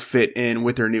they will fit in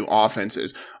with their new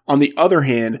offenses. On the other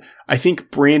hand, I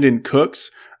think Brandon Cooks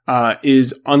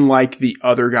is unlike the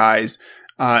other guys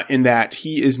in that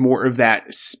he is more of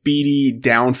that speedy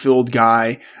downfield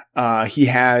guy. He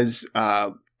has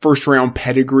first round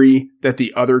pedigree that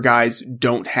the other guys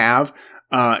don't have.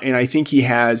 And I think he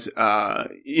has,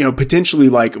 potentially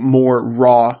like more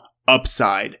raw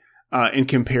upside, in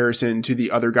comparison to the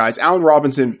other guys. Allen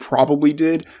Robinson probably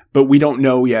did, but we don't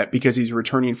know yet because he's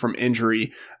returning from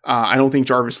injury. I don't think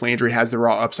Jarvis Landry has the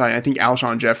raw upside. I think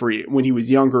Alshon Jeffrey, when he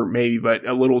was younger, maybe, but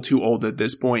a little too old at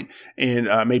this point, and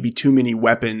maybe too many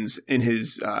weapons in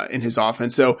his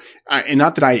offense. So, and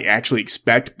not that I actually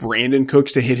expect Brandon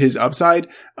Cooks to hit his upside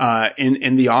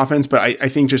in the offense, but I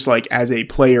think just like as a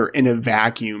player in a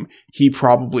vacuum, he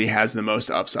probably has the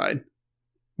most upside.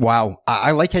 Wow.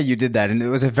 I like how you did that. And it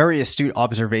was a very astute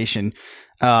observation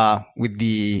with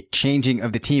the changing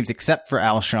of the teams, except for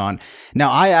Alshon. Now,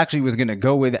 I actually was going to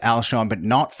go with Alshon, but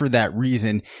not for that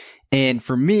reason. And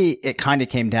for me, it kind of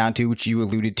came down to, which you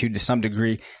alluded to some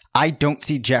degree, I don't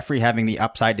see Jeffrey having the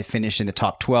upside to finish in the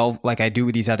top 12 like I do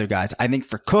with these other guys. I think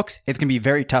for Cooks, it's going to be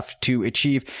very tough to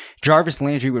achieve. Jarvis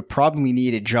Landry would probably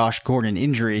need a Josh Gordon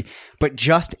injury, but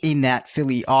just in that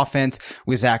Philly offense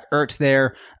with Zach Ertz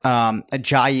there,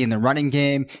 Ajayi in the running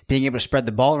game, being able to spread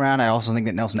the ball around. I also think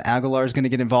that Nelson Aguilar is going to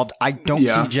get involved. I don't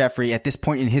see Jeffrey at this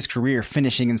point in his career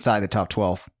finishing inside the top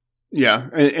 12. Yeah.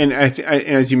 And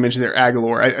as you mentioned there,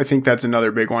 Aguilar, I think that's another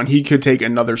big one. He could take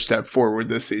another step forward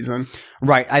this season.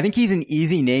 Right. I think he's an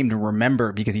easy name to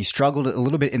remember because he struggled a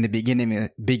little bit in the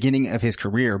beginning of his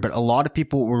career, but a lot of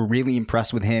people were really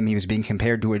impressed with him. He was being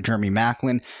compared to a Jeremy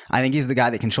Maclin. I think he's the guy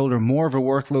that can shoulder more of a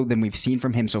workload than we've seen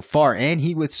from him so far. And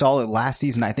he was solid last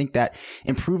season. I think that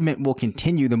improvement will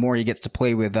continue the more he gets to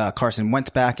play with Carson Wentz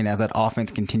back and as that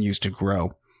offense continues to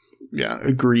grow. Yeah.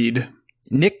 Agreed.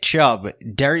 Nick Chubb,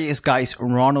 Darius Geis,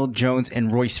 Ronald Jones,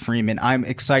 and Royce Freeman. I'm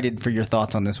excited for your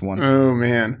thoughts on this one. Oh,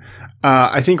 man.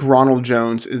 I think Ronald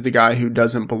Jones is the guy who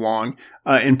doesn't belong,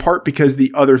 in part because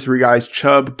the other 3 guys,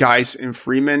 Chubb, Geis, and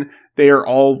Freeman, they are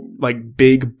all like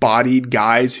big-bodied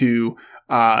guys who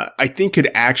I think could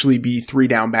actually be 3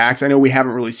 down backs. I know we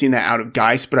haven't really seen that out of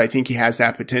Geis, but I think he has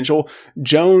that potential.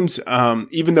 Jones,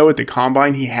 even though at the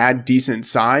combine he had decent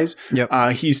size,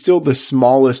 he's still the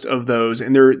smallest of those.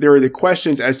 And there are the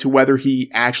questions as to whether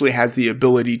he actually has the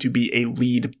ability to be a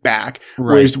lead back.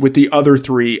 Right. Whereas with the other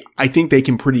 3, I think they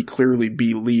can pretty clearly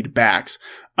be lead backs.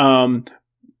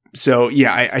 So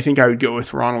yeah, I think I would go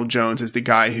with Ronald Jones as the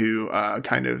guy who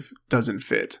kind of doesn't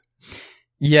fit.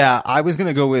 Yeah, I was going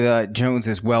to go with Jones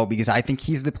as well because I think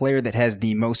he's the player that has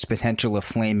the most potential of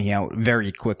flaming out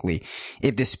very quickly.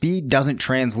 If the speed doesn't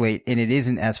translate and it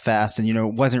isn't as fast and,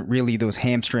 it wasn't really those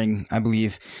hamstring, I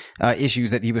believe, issues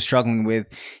that he was struggling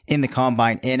with in the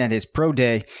combine and at his pro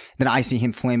day, then I see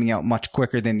him flaming out much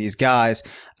quicker than these guys.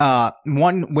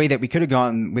 One way that we could have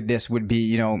gone with this would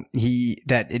be,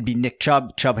 it'd be Nick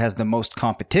Chubb. Chubb has the most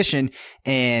competition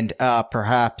and,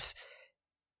 perhaps,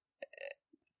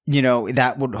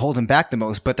 that would hold him back the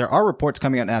most. But there are reports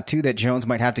coming out now, too, that Jones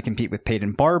might have to compete with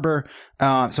Peyton Barber.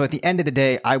 So at the end of the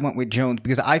day, I went with Jones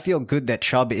because I feel good that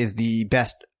Chubb is the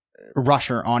best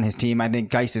rusher on his team. I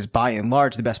think Geis is by and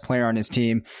large the best player on his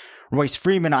team. Royce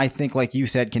Freeman, I think, like you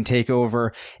said, can take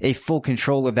over a full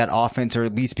control of that offense or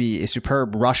at least be a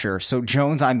superb rusher. So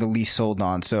Jones, I'm the least sold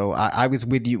on. So I was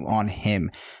with you on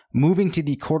him. Moving to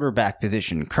the quarterback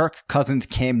position, Kirk Cousins,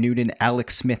 Cam Newton,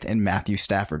 Alex Smith, and Matthew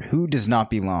Stafford. Who does not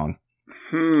belong?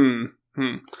 I'm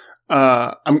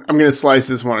going to slice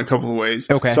this one a couple of ways.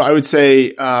 Okay. So I would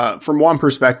say, from one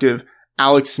perspective,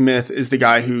 Alex Smith is the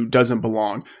guy who doesn't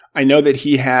belong. I know that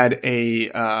he had a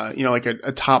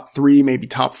top 3, maybe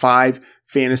top 5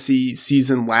 fantasy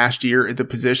season last year at the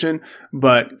position,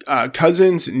 but,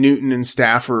 Cousins, Newton, and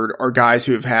Stafford are guys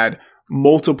who have had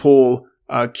multiple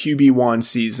QB1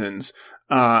 seasons.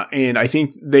 And I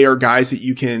think they are guys that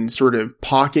you can sort of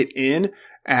pocket in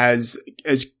as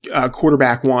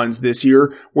quarterback ones this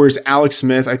year. Whereas Alex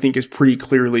Smith, I think, is pretty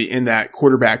clearly in that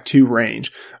quarterback 2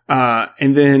 range.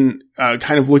 And then,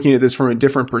 kind of looking at this from a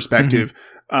different perspective,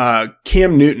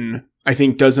 Cam Newton, I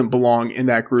think, doesn't belong in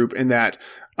that group in that,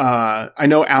 I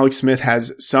know Alex Smith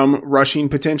has some rushing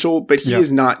potential, but he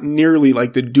is not nearly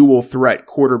like the dual threat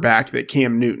quarterback that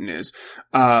Cam Newton is.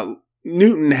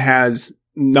 Newton has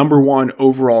number 1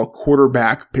 overall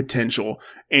quarterback potential,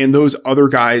 and those other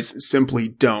guys simply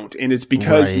don't. And it's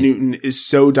because Newton is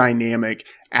so dynamic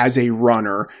as a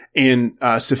runner and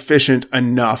sufficient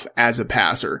enough as a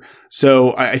passer.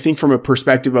 So I think from a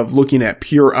perspective of looking at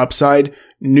pure upside,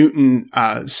 Newton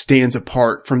stands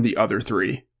apart from the other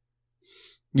 3.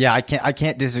 Yeah, I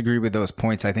can't disagree with those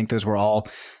points. I think those were all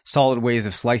solid ways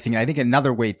of slicing. I think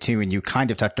another way too, and you kind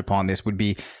of touched upon this, would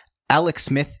be Alex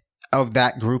Smith of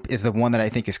that group is the one that I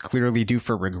think is clearly due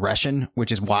for regression, which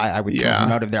is why I would throw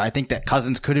him out of there. I think that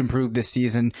Cousins could improve this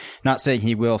season. Not saying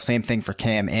he will. Same thing for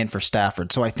Cam and for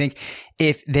Stafford. So I think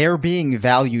if they're being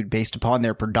valued based upon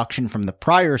their production from the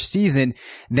prior season,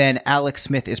 then Alex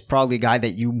Smith is probably a guy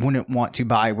that you wouldn't want to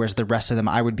buy, whereas the rest of them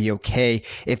I would be okay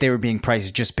if they were being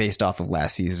priced just based off of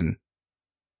last season.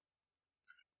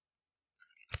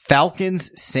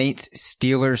 Falcons, Saints,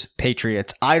 Steelers,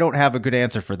 Patriots. I don't have a good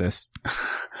answer for this.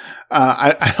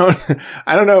 I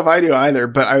don't know if I do either,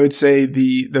 but I would say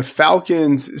the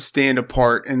Falcons stand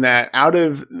apart in that out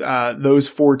of those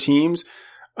 4 teams,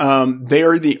 they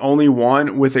are the only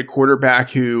one with a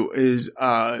quarterback who is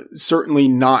certainly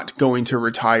not going to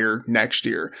retire next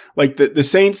year. Like the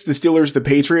Saints, the Steelers, the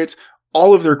Patriots,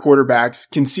 all of their quarterbacks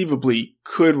conceivably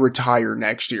could retire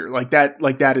next year. Like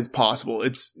that is possible.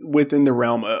 It's within the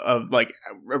realm of like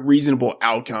reasonable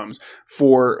outcomes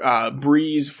for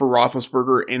Breeze, for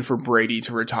Roethlisberger, and for Brady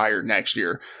to retire next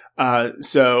year.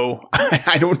 So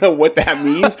I don't know what that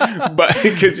means, but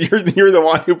because you're the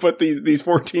one who put these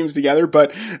 4 teams together,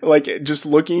 but like just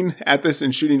looking at this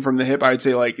and shooting from the hip, I would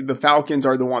say like the Falcons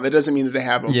are the one. That doesn't mean that they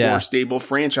have a more stable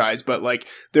franchise, but like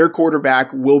their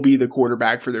quarterback will be the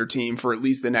quarterback for their team for at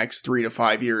least the next 3 to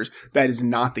 5 years. That is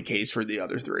not the case for the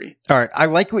other 3. All right. I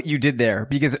like what you did there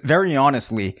because very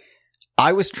honestly,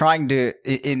 I was trying to,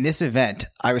 in this event,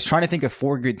 I was trying to think of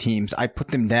 4 good teams. I put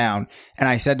them down and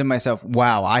I said to myself,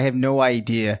 wow, I have no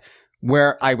idea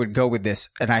where I would go with this.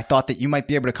 And I thought that you might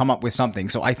be able to come up with something.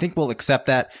 So I think we'll accept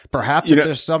that. Perhaps if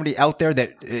there's somebody out there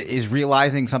that is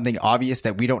realizing something obvious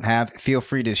that we don't have, feel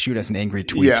free to shoot us an angry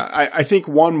tweet. Yeah, I think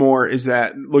one more is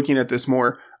that looking at this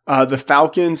more, the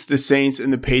Falcons, the Saints,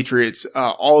 and the Patriots,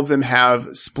 all of them have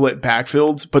split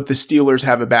backfields, but the Steelers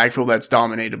have a backfield that's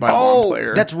dominated by one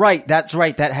player. That's right.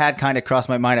 That had kind of crossed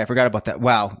my mind. I forgot about that.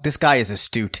 Wow. This guy is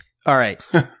astute. All right.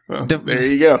 Well, there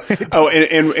you go. Oh,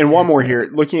 and one more here.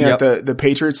 Looking at the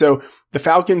Patriots. So the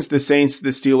Falcons, the Saints, the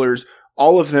Steelers,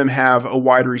 all of them have a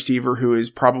wide receiver who is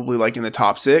probably like in the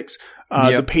top 6.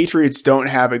 The Patriots don't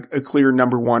have a clear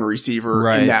number 1 receiver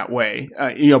in that way.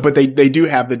 But they do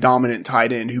have the dominant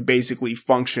tight end who basically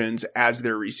functions as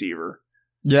their receiver.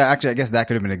 Yeah, actually, I guess that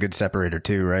could have been a good separator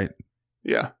too, right?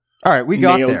 Yeah. All right, we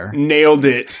got there. Nailed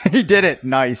it. He did it.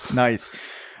 Nice.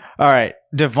 All right.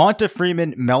 Devonta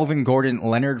Freeman, Melvin Gordon,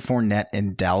 Leonard Fournette,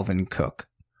 and Dalvin Cook.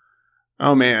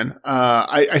 Oh man.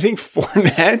 I think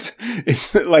Fournette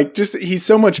is like he's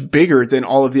so much bigger than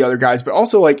all of the other guys, but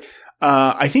also like,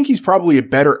 I think he's probably a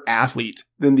better athlete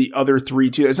than the other three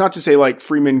too. It's not to say like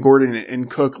Freeman, Gordon, and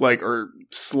Cook like are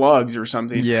slugs or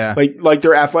something. Yeah. Like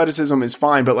their athleticism is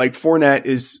fine, but like Fournette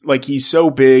is like, he's so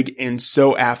big and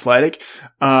so athletic.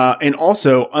 And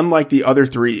also unlike the other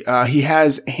three, he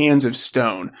has hands of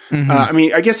stone. Mm-hmm. I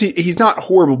mean, I guess he's not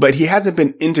horrible, but he hasn't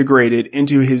been integrated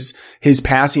into his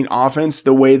passing offense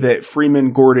the way that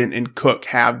Freeman, Gordon, and Cook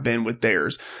have been with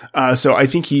theirs. So I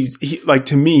think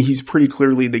to me, he's pretty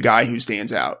clearly the guy who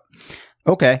stands out.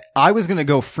 Okay. I was going to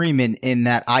go Freeman in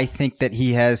that I think that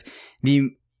he has the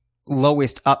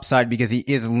lowest upside because he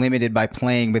is limited by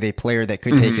playing with a player that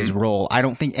could take his role. I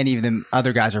don't think any of them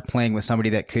other guys are playing with somebody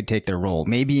that could take their role.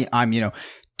 Maybe I'm,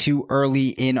 too early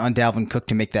in on Dalvin Cook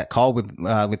to make that call with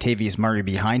Latavius Murray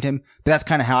behind him. But that's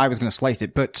kind of how I was going to slice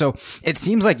it. But so it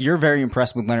seems like you're very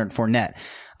impressed with Leonard Fournette.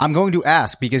 I'm going to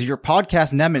ask because your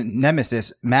podcast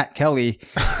nemesis, Matt Kelly,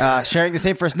 sharing the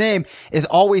same first name, is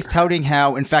always touting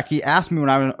how, in fact, he asked me when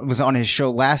I was on his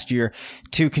show last year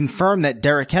to confirm that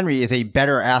Derrick Henry is a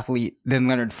better athlete than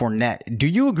Leonard Fournette. Do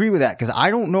you agree with that? Because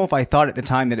I don't know if I thought at the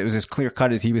time that it was as clear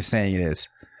cut as he was saying it is.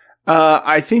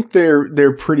 I think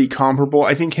they're pretty comparable.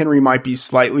 I think Henry might be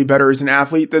slightly better as an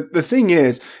athlete. The thing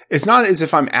is, it's not as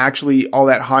if I'm actually all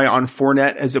that high on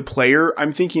Fournette as a player.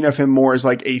 I'm thinking of him more as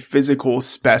like a physical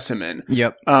specimen.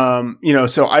 Yep.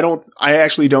 So I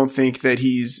actually don't think that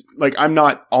he's like, I'm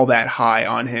not all that high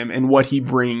on him and what he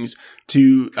brings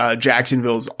to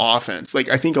Jacksonville's offense. Like,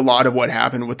 I think a lot of what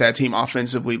happened with that team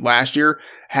offensively last year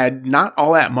had not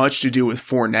all that much to do with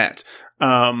Fournette.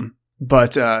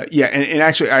 But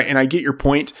actually, I get your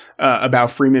point, about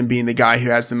Freeman being the guy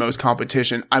who has the most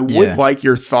competition. I would like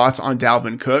your thoughts on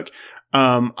Dalvin Cook.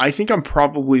 I think I'm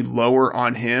probably lower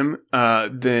on him,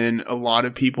 than a lot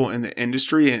of people in the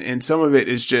industry. And some of it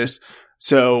is just,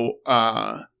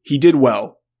 he did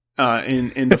well,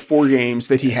 in the 4 games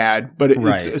that he had, but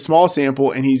it's a small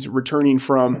sample and he's returning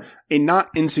from a not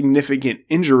insignificant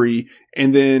injury.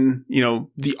 And then,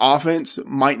 the offense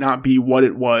might not be what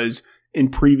it was in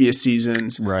previous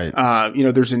seasons. Right.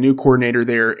 There's a new coordinator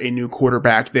there, a new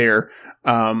quarterback there.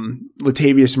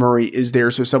 Latavius Murray is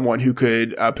there. So someone who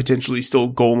could, potentially steal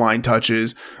goal line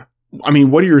touches. I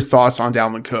mean, what are your thoughts on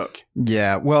Dalvin Cook?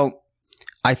 Yeah. Well,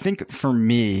 I think for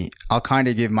me, I'll kind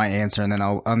of give my answer and then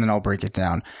I'll break it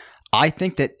down. I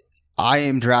think that I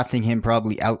am drafting him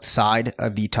probably outside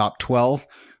of the top 12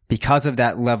 because of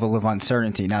that level of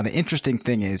uncertainty. Now, the interesting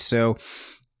thing is,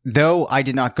 though I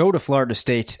did not go to Florida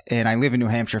State and I live in New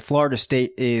Hampshire, Florida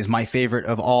State is my favorite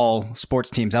of all sports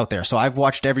teams out there. So I've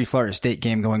watched every Florida State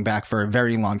game going back for a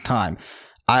very long time.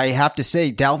 I have to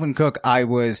say, Dalvin Cook, I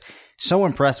was so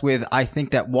impressed with. I think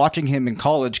that watching him in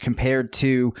college compared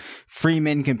to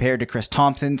Freeman, compared to Chris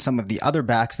Thompson, some of the other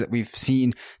backs that we've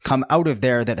seen come out of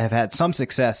there that have had some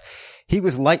success, he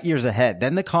was light years ahead.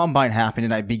 Then the combine happened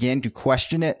and I began to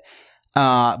question it.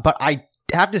 But I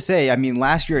have to say, I mean,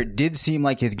 last year it did seem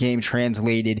like his game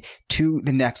translated to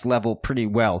the next level pretty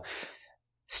well.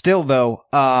 Still though,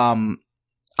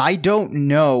 I don't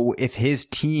know if his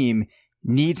team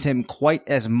needs him quite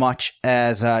as much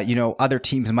as, other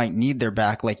teams might need their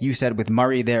back. Like you said with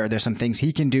Murray there's some things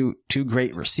he can do, 2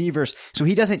 great receivers. So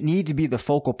he doesn't need to be the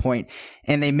focal point,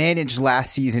 and they managed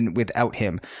last season without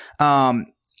him.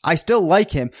 I still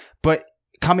like him, but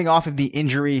coming off of the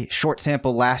injury short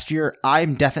sample last year,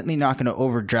 I'm definitely not going to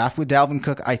overdraft with Dalvin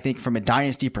Cook. I think from a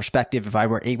dynasty perspective, if I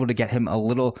were able to get him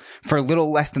for a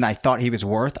little less than I thought he was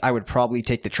worth, I would probably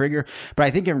take the trigger. But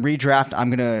I think in redraft, I'm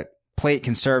going to play it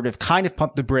conservative, kind of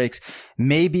pump the brakes.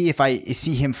 Maybe if I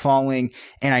see him falling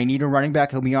and I need a running back,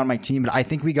 he'll be on my team. But I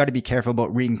think we got to be careful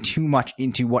about reading too much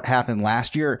into what happened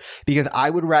last year, because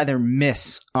I would rather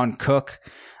miss on Cook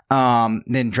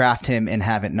than draft him and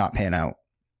have it not pan out.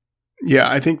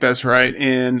 Yeah, I think that's right.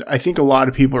 And I think a lot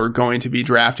of people are going to be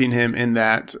drafting him in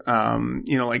that,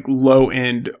 like low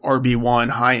end RB1,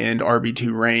 high end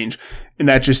RB2 range. And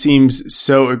that just seems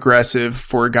so aggressive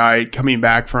for a guy coming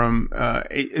back from,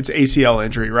 it's ACL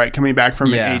injury, right? Coming back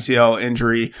from an ACL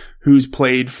injury who's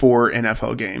played 4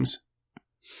 NFL games.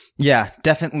 Yeah,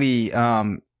 definitely,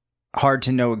 hard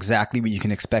to know exactly what you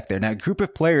can expect there. Now, a group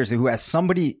of players who has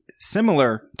somebody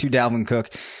similar to Dalvin Cook.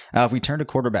 If we turn to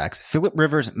quarterbacks, Phillip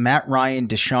Rivers, Matt Ryan,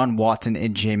 Deshaun Watson,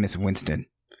 and Jameis Winston.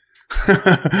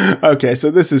 Okay, so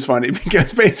this is funny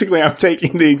because basically I'm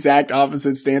taking the exact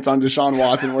opposite stance on Deshaun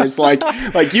Watson, where it's like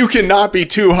you cannot be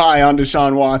too high on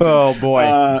Deshaun Watson. Oh boy.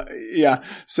 Yeah.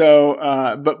 So,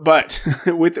 but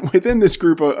within this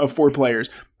group of 4 players,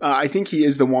 I think he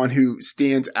is the one who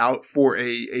stands out for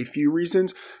a few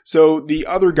reasons. So the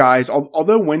other guys,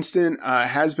 although Winston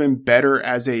has been better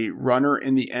as a runner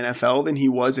in the NFL than he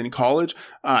was in college,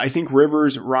 I think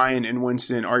Rivers, Ryan, and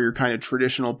Winston are your kind of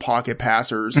traditional pocket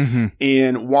passers. Mm-hmm.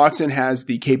 And Watson has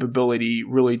the capability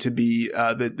really to be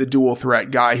the dual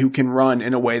threat guy who can run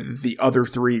in a way that the other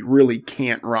three really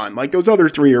can't run. Like those other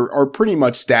three are pretty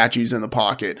much statues in the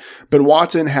pocket. But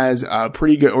Watson has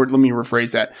pretty good, or let me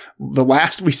rephrase that. The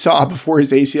last we saw before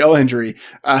his ACL injury,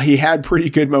 he had pretty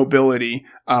good mobility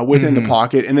within the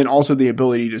pocket, and then also the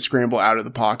ability to scramble out of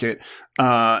the pocket.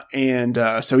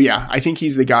 So yeah, I think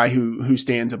he's the guy who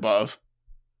stands above.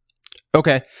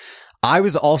 Okay. I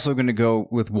was also going to go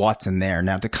with Watson there.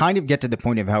 Now, to kind of get to the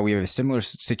point of how we have a similar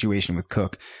situation with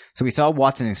Cook. So we saw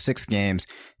Watson in 6 games.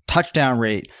 Touchdown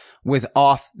rate was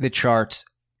off the charts.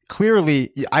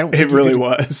 Clearly, I don't think it really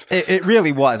was. It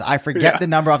really was. I forget the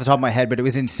number off the top of my head, but it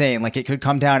was insane. Like it could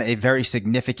come down a very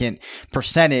significant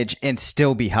percentage and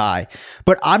still be high.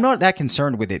 But I'm not that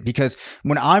concerned with it because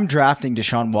when I'm drafting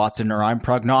Deshaun Watson or I'm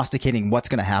prognosticating what's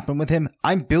going to happen with him,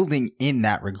 I'm building in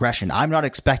that regression. I'm not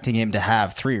expecting him to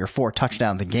have 3 or 4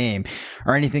 touchdowns a game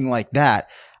or anything like that.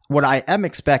 What I am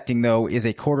expecting though is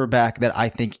a quarterback that I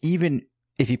think even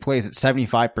if he plays at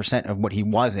 75% of what he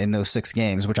was in those 6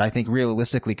 games, which I think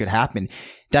realistically could happen,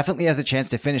 definitely has the chance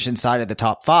to finish inside of the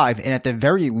top 5. And at the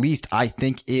very least, I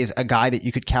think is a guy that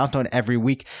you could count on every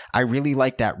week. I really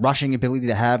like that rushing ability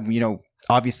to have,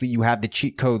 obviously you have the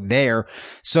cheat code there.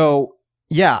 So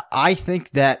yeah, I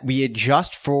think that we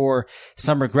adjust for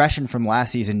some regression from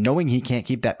last season, knowing he can't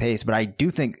keep that pace. But I do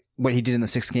think what he did in the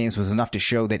 6 games was enough to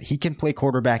show that he can play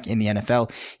quarterback in the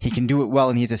NFL. He can do it well,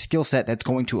 and he has a skill set that's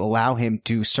going to allow him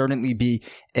to certainly be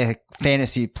a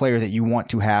fantasy player that you want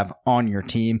to have on your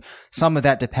team. Some of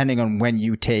that depending on when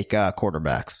you take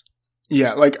quarterbacks.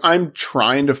 Yeah, like I'm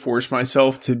trying to force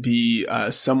myself to be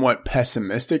somewhat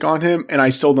pessimistic on him, and I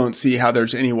still don't see how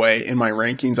there's any way in my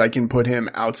rankings I can put him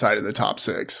outside of the top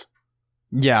 6.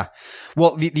 Yeah.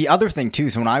 Well, the other thing too,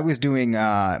 so when I was doing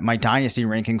my dynasty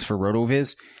rankings for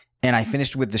RotoViz, and I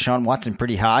finished with Deshaun Watson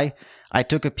pretty high, I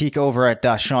took a peek over at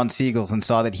Sean Siegel's and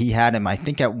saw that he had him, I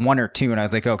think, at 1 or 2, and I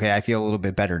was like, okay, I feel a little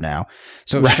bit better now.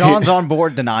 So if Sean's on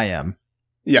board, then I am.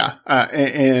 Yeah,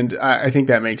 and I think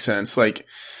that makes sense. Like,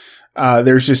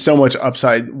 there's just so much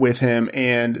upside with him,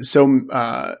 and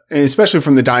and especially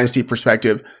from the dynasty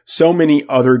perspective, so many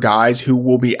other guys who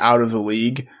will be out of the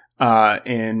league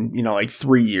in like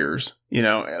 3 years.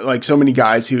 Like so many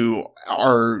guys who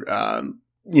are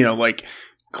like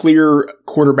clear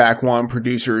quarterback 1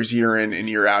 producers year in and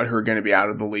year out who are going to be out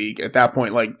of the league. At that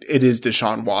point, like it is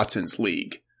Deshaun Watson's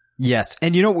league. Yes.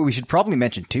 And what we should probably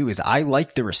mention too is I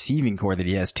like the receiving core that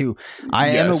he has too. I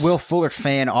am a Will Fuller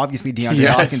fan. Obviously DeAndre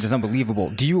Hopkins is unbelievable.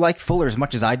 Do you like Fuller as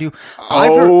much as I do?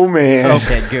 Man.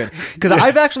 Okay, good. Cause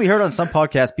I've actually heard on some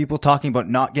podcasts people talking about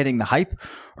not getting the hype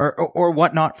or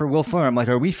whatnot for Will Fuller. I'm like,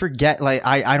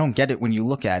 I don't get it when you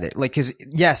look at it. Like, cause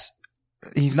yes,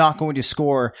 he's not going to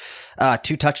score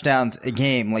 2 touchdowns a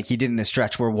game like he did in the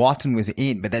stretch where Watson was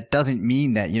in, but that doesn't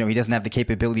mean that, he doesn't have the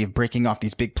capability of breaking off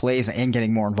these big plays and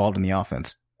getting more involved in the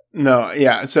offense. No,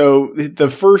 yeah. So the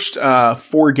first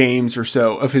 4 games or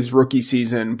so of his rookie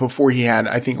season before he had,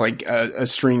 I think, like a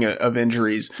string of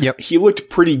injuries, he looked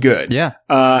pretty good. Yeah.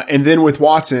 And then with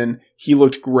Watson, he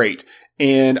looked great.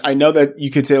 And I know that you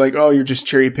could say like, oh, you're just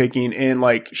cherry picking, and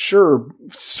like, sure,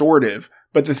 sort of.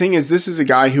 But the thing is, this is a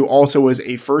guy who also was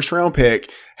a 1st-round pick,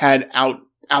 had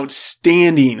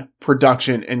outstanding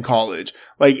production in college,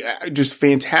 like just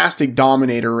fantastic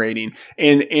dominator rating.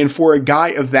 And for a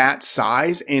guy of that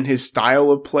size and his style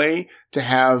of play to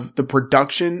have the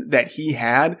production that he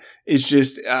had is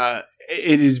just,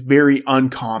 it is very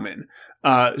uncommon.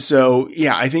 So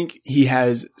yeah, I think he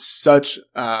has such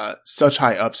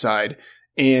high upside,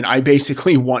 and I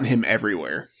basically want him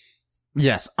everywhere.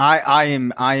 Yes, I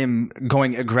am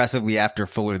going aggressively after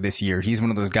Fuller this year. He's one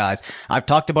of those guys. I've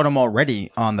talked about him already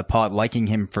on the pod, liking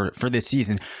him for this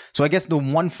season. So I guess the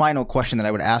one final question that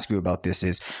I would ask you about this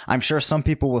is, I'm sure some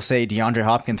people will say DeAndre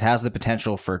Hopkins has the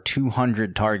potential for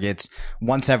 200 targets.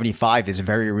 175 is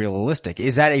very realistic.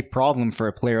 Is that a problem for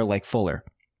a player like Fuller?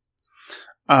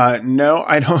 No,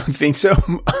 I don't think so.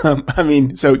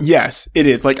 So yes, it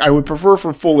is. Like, I would prefer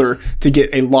for Fuller to get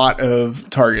a lot of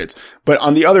targets. But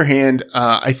on the other hand,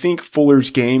 I think Fuller's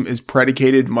game is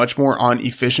predicated much more on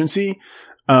efficiency.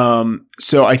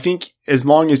 So I think as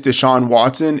long as Deshaun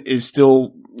Watson is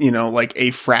still, like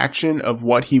a fraction of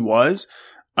what he was,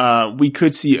 we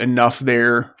could see enough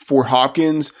there for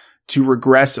Hopkins to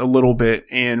regress a little bit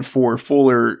and for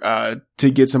Fuller,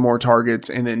 to get some more targets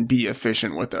and then be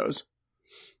efficient with those.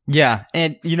 Yeah.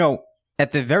 And,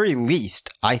 At the very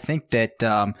least, I think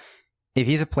that if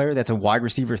he's a player that's a wide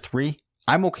receiver 3,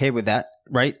 I'm okay with that,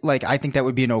 right? Like, I think that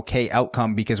would be an okay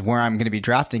outcome because where I'm going to be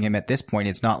drafting him at this point,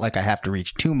 it's not like I have to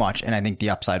reach too much, and I think the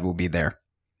upside will be there.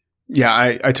 Yeah,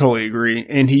 I totally agree.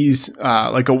 And he's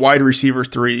like a wide receiver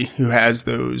 3 who has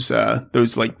those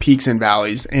like peaks and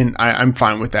valleys. And I'm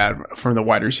fine with that from the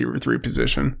wide receiver 3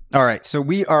 position. All right. So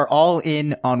we are all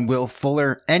in on Will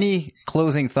Fuller. Any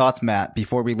closing thoughts, Matt,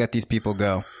 before we let these people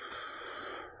go?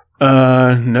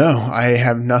 No, I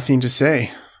have nothing to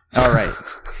say. All right.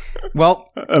 Well,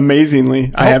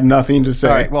 amazingly, I have nothing to say.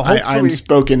 All right, well, I'm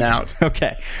spoken out.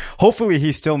 Okay. Hopefully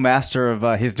he's still master of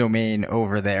his domain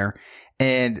over there.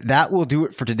 And that will do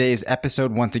it for today's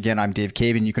episode. Once again, I'm Dave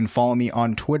Cabin. You can follow me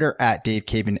on Twitter at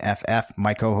DaveCabinFF.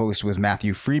 My co-host was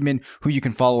Matthew Friedman, who you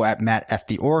can follow at Matt F.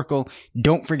 The Oracle.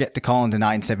 Don't forget to call into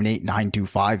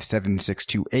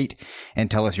 978-925-7628 and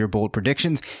tell us your bold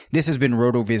predictions. This has been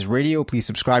RotoViz Radio. Please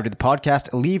subscribe to the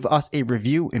podcast, leave us a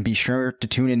review, and be sure to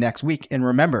tune in next week. And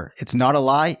remember, it's not a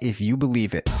lie if you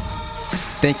believe it.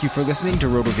 Thank you for listening to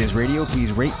RotoViz Radio.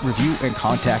 Please rate, review, and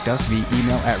contact us via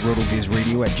email at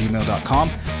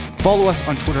rotovizradio@gmail.com. Follow us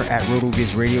on Twitter at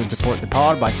RotoViz Radio and support the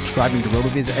pod by subscribing to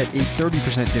RotoViz at a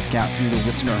 30% discount through the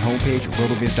listener homepage,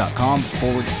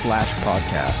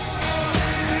 rotoviz.com/podcast.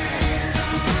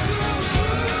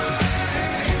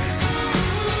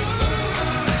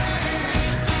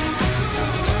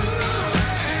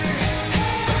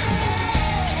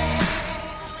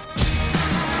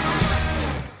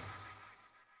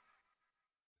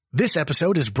 This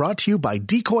episode is brought to you by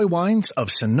Decoy Wines of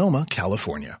Sonoma,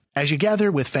 California. As you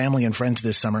gather with family and friends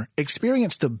this summer,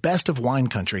 experience the best of wine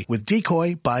country with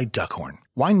Decoy by Duckhorn.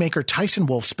 Winemaker Tyson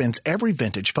Wolf spends every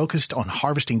vintage focused on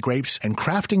harvesting grapes and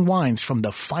crafting wines from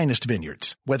the finest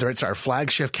vineyards. Whether it's our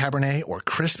flagship Cabernet or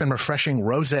crisp and refreshing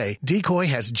Rosé, Decoy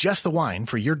has just the wine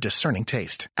for your discerning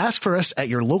taste. Ask for us at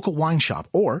your local wine shop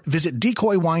or visit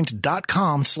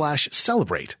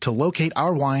decoywines.com/celebrate to locate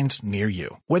our wines near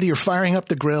you. Whether you're firing up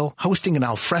the grill, hosting an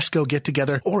alfresco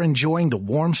get-together, or enjoying the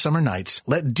warm summer nights,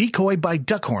 let Decoy by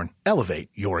Duckhorn elevate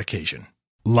your occasion.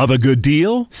 Love a good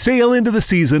deal? Sail into the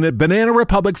season at Banana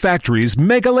Republic Factory's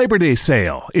Mega Labor Day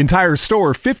Sale. Entire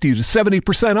store 50 to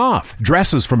 70% off.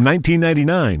 Dresses from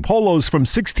 $19.99. Polos from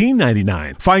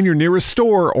 $16.99. Find your nearest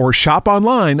store or shop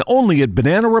online only at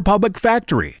Banana Republic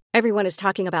Factory. Everyone is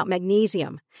talking about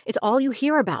magnesium. It's all you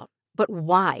hear about. But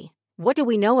why? What do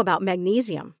we know about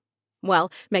magnesium?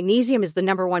 Well, magnesium is the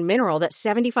number one mineral that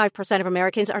 75% of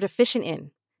Americans are deficient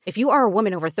in. If you are a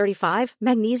woman over 35,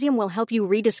 magnesium will help you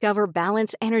rediscover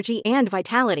balance, energy, and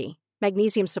vitality.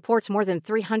 Magnesium supports more than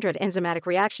 300 enzymatic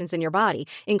reactions in your body,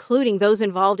 including those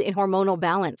involved in hormonal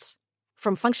balance.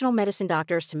 From functional medicine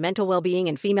doctors to mental well-being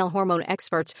and female hormone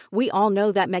experts, we all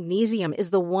know that magnesium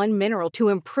is the one mineral to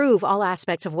improve all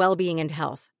aspects of well-being and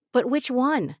health. But which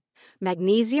one?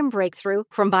 Magnesium Breakthrough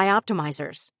from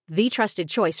Bioptimizers, the trusted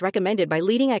choice recommended by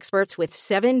leading experts with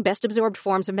 7 best-absorbed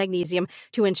forms of magnesium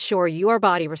to ensure your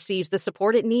body receives the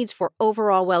support it needs for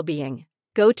overall well-being.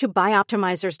 Go to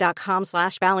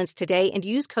bioptimizers.com/balance today and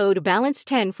use code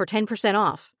BALANCE10 for 10%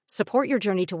 off. Support your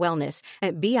journey to wellness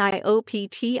at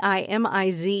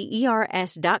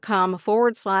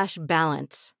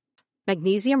bioptimizers.com/balance.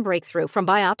 Magnesium Breakthrough from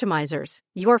Bioptimizers,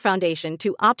 your foundation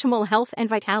to optimal health and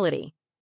vitality.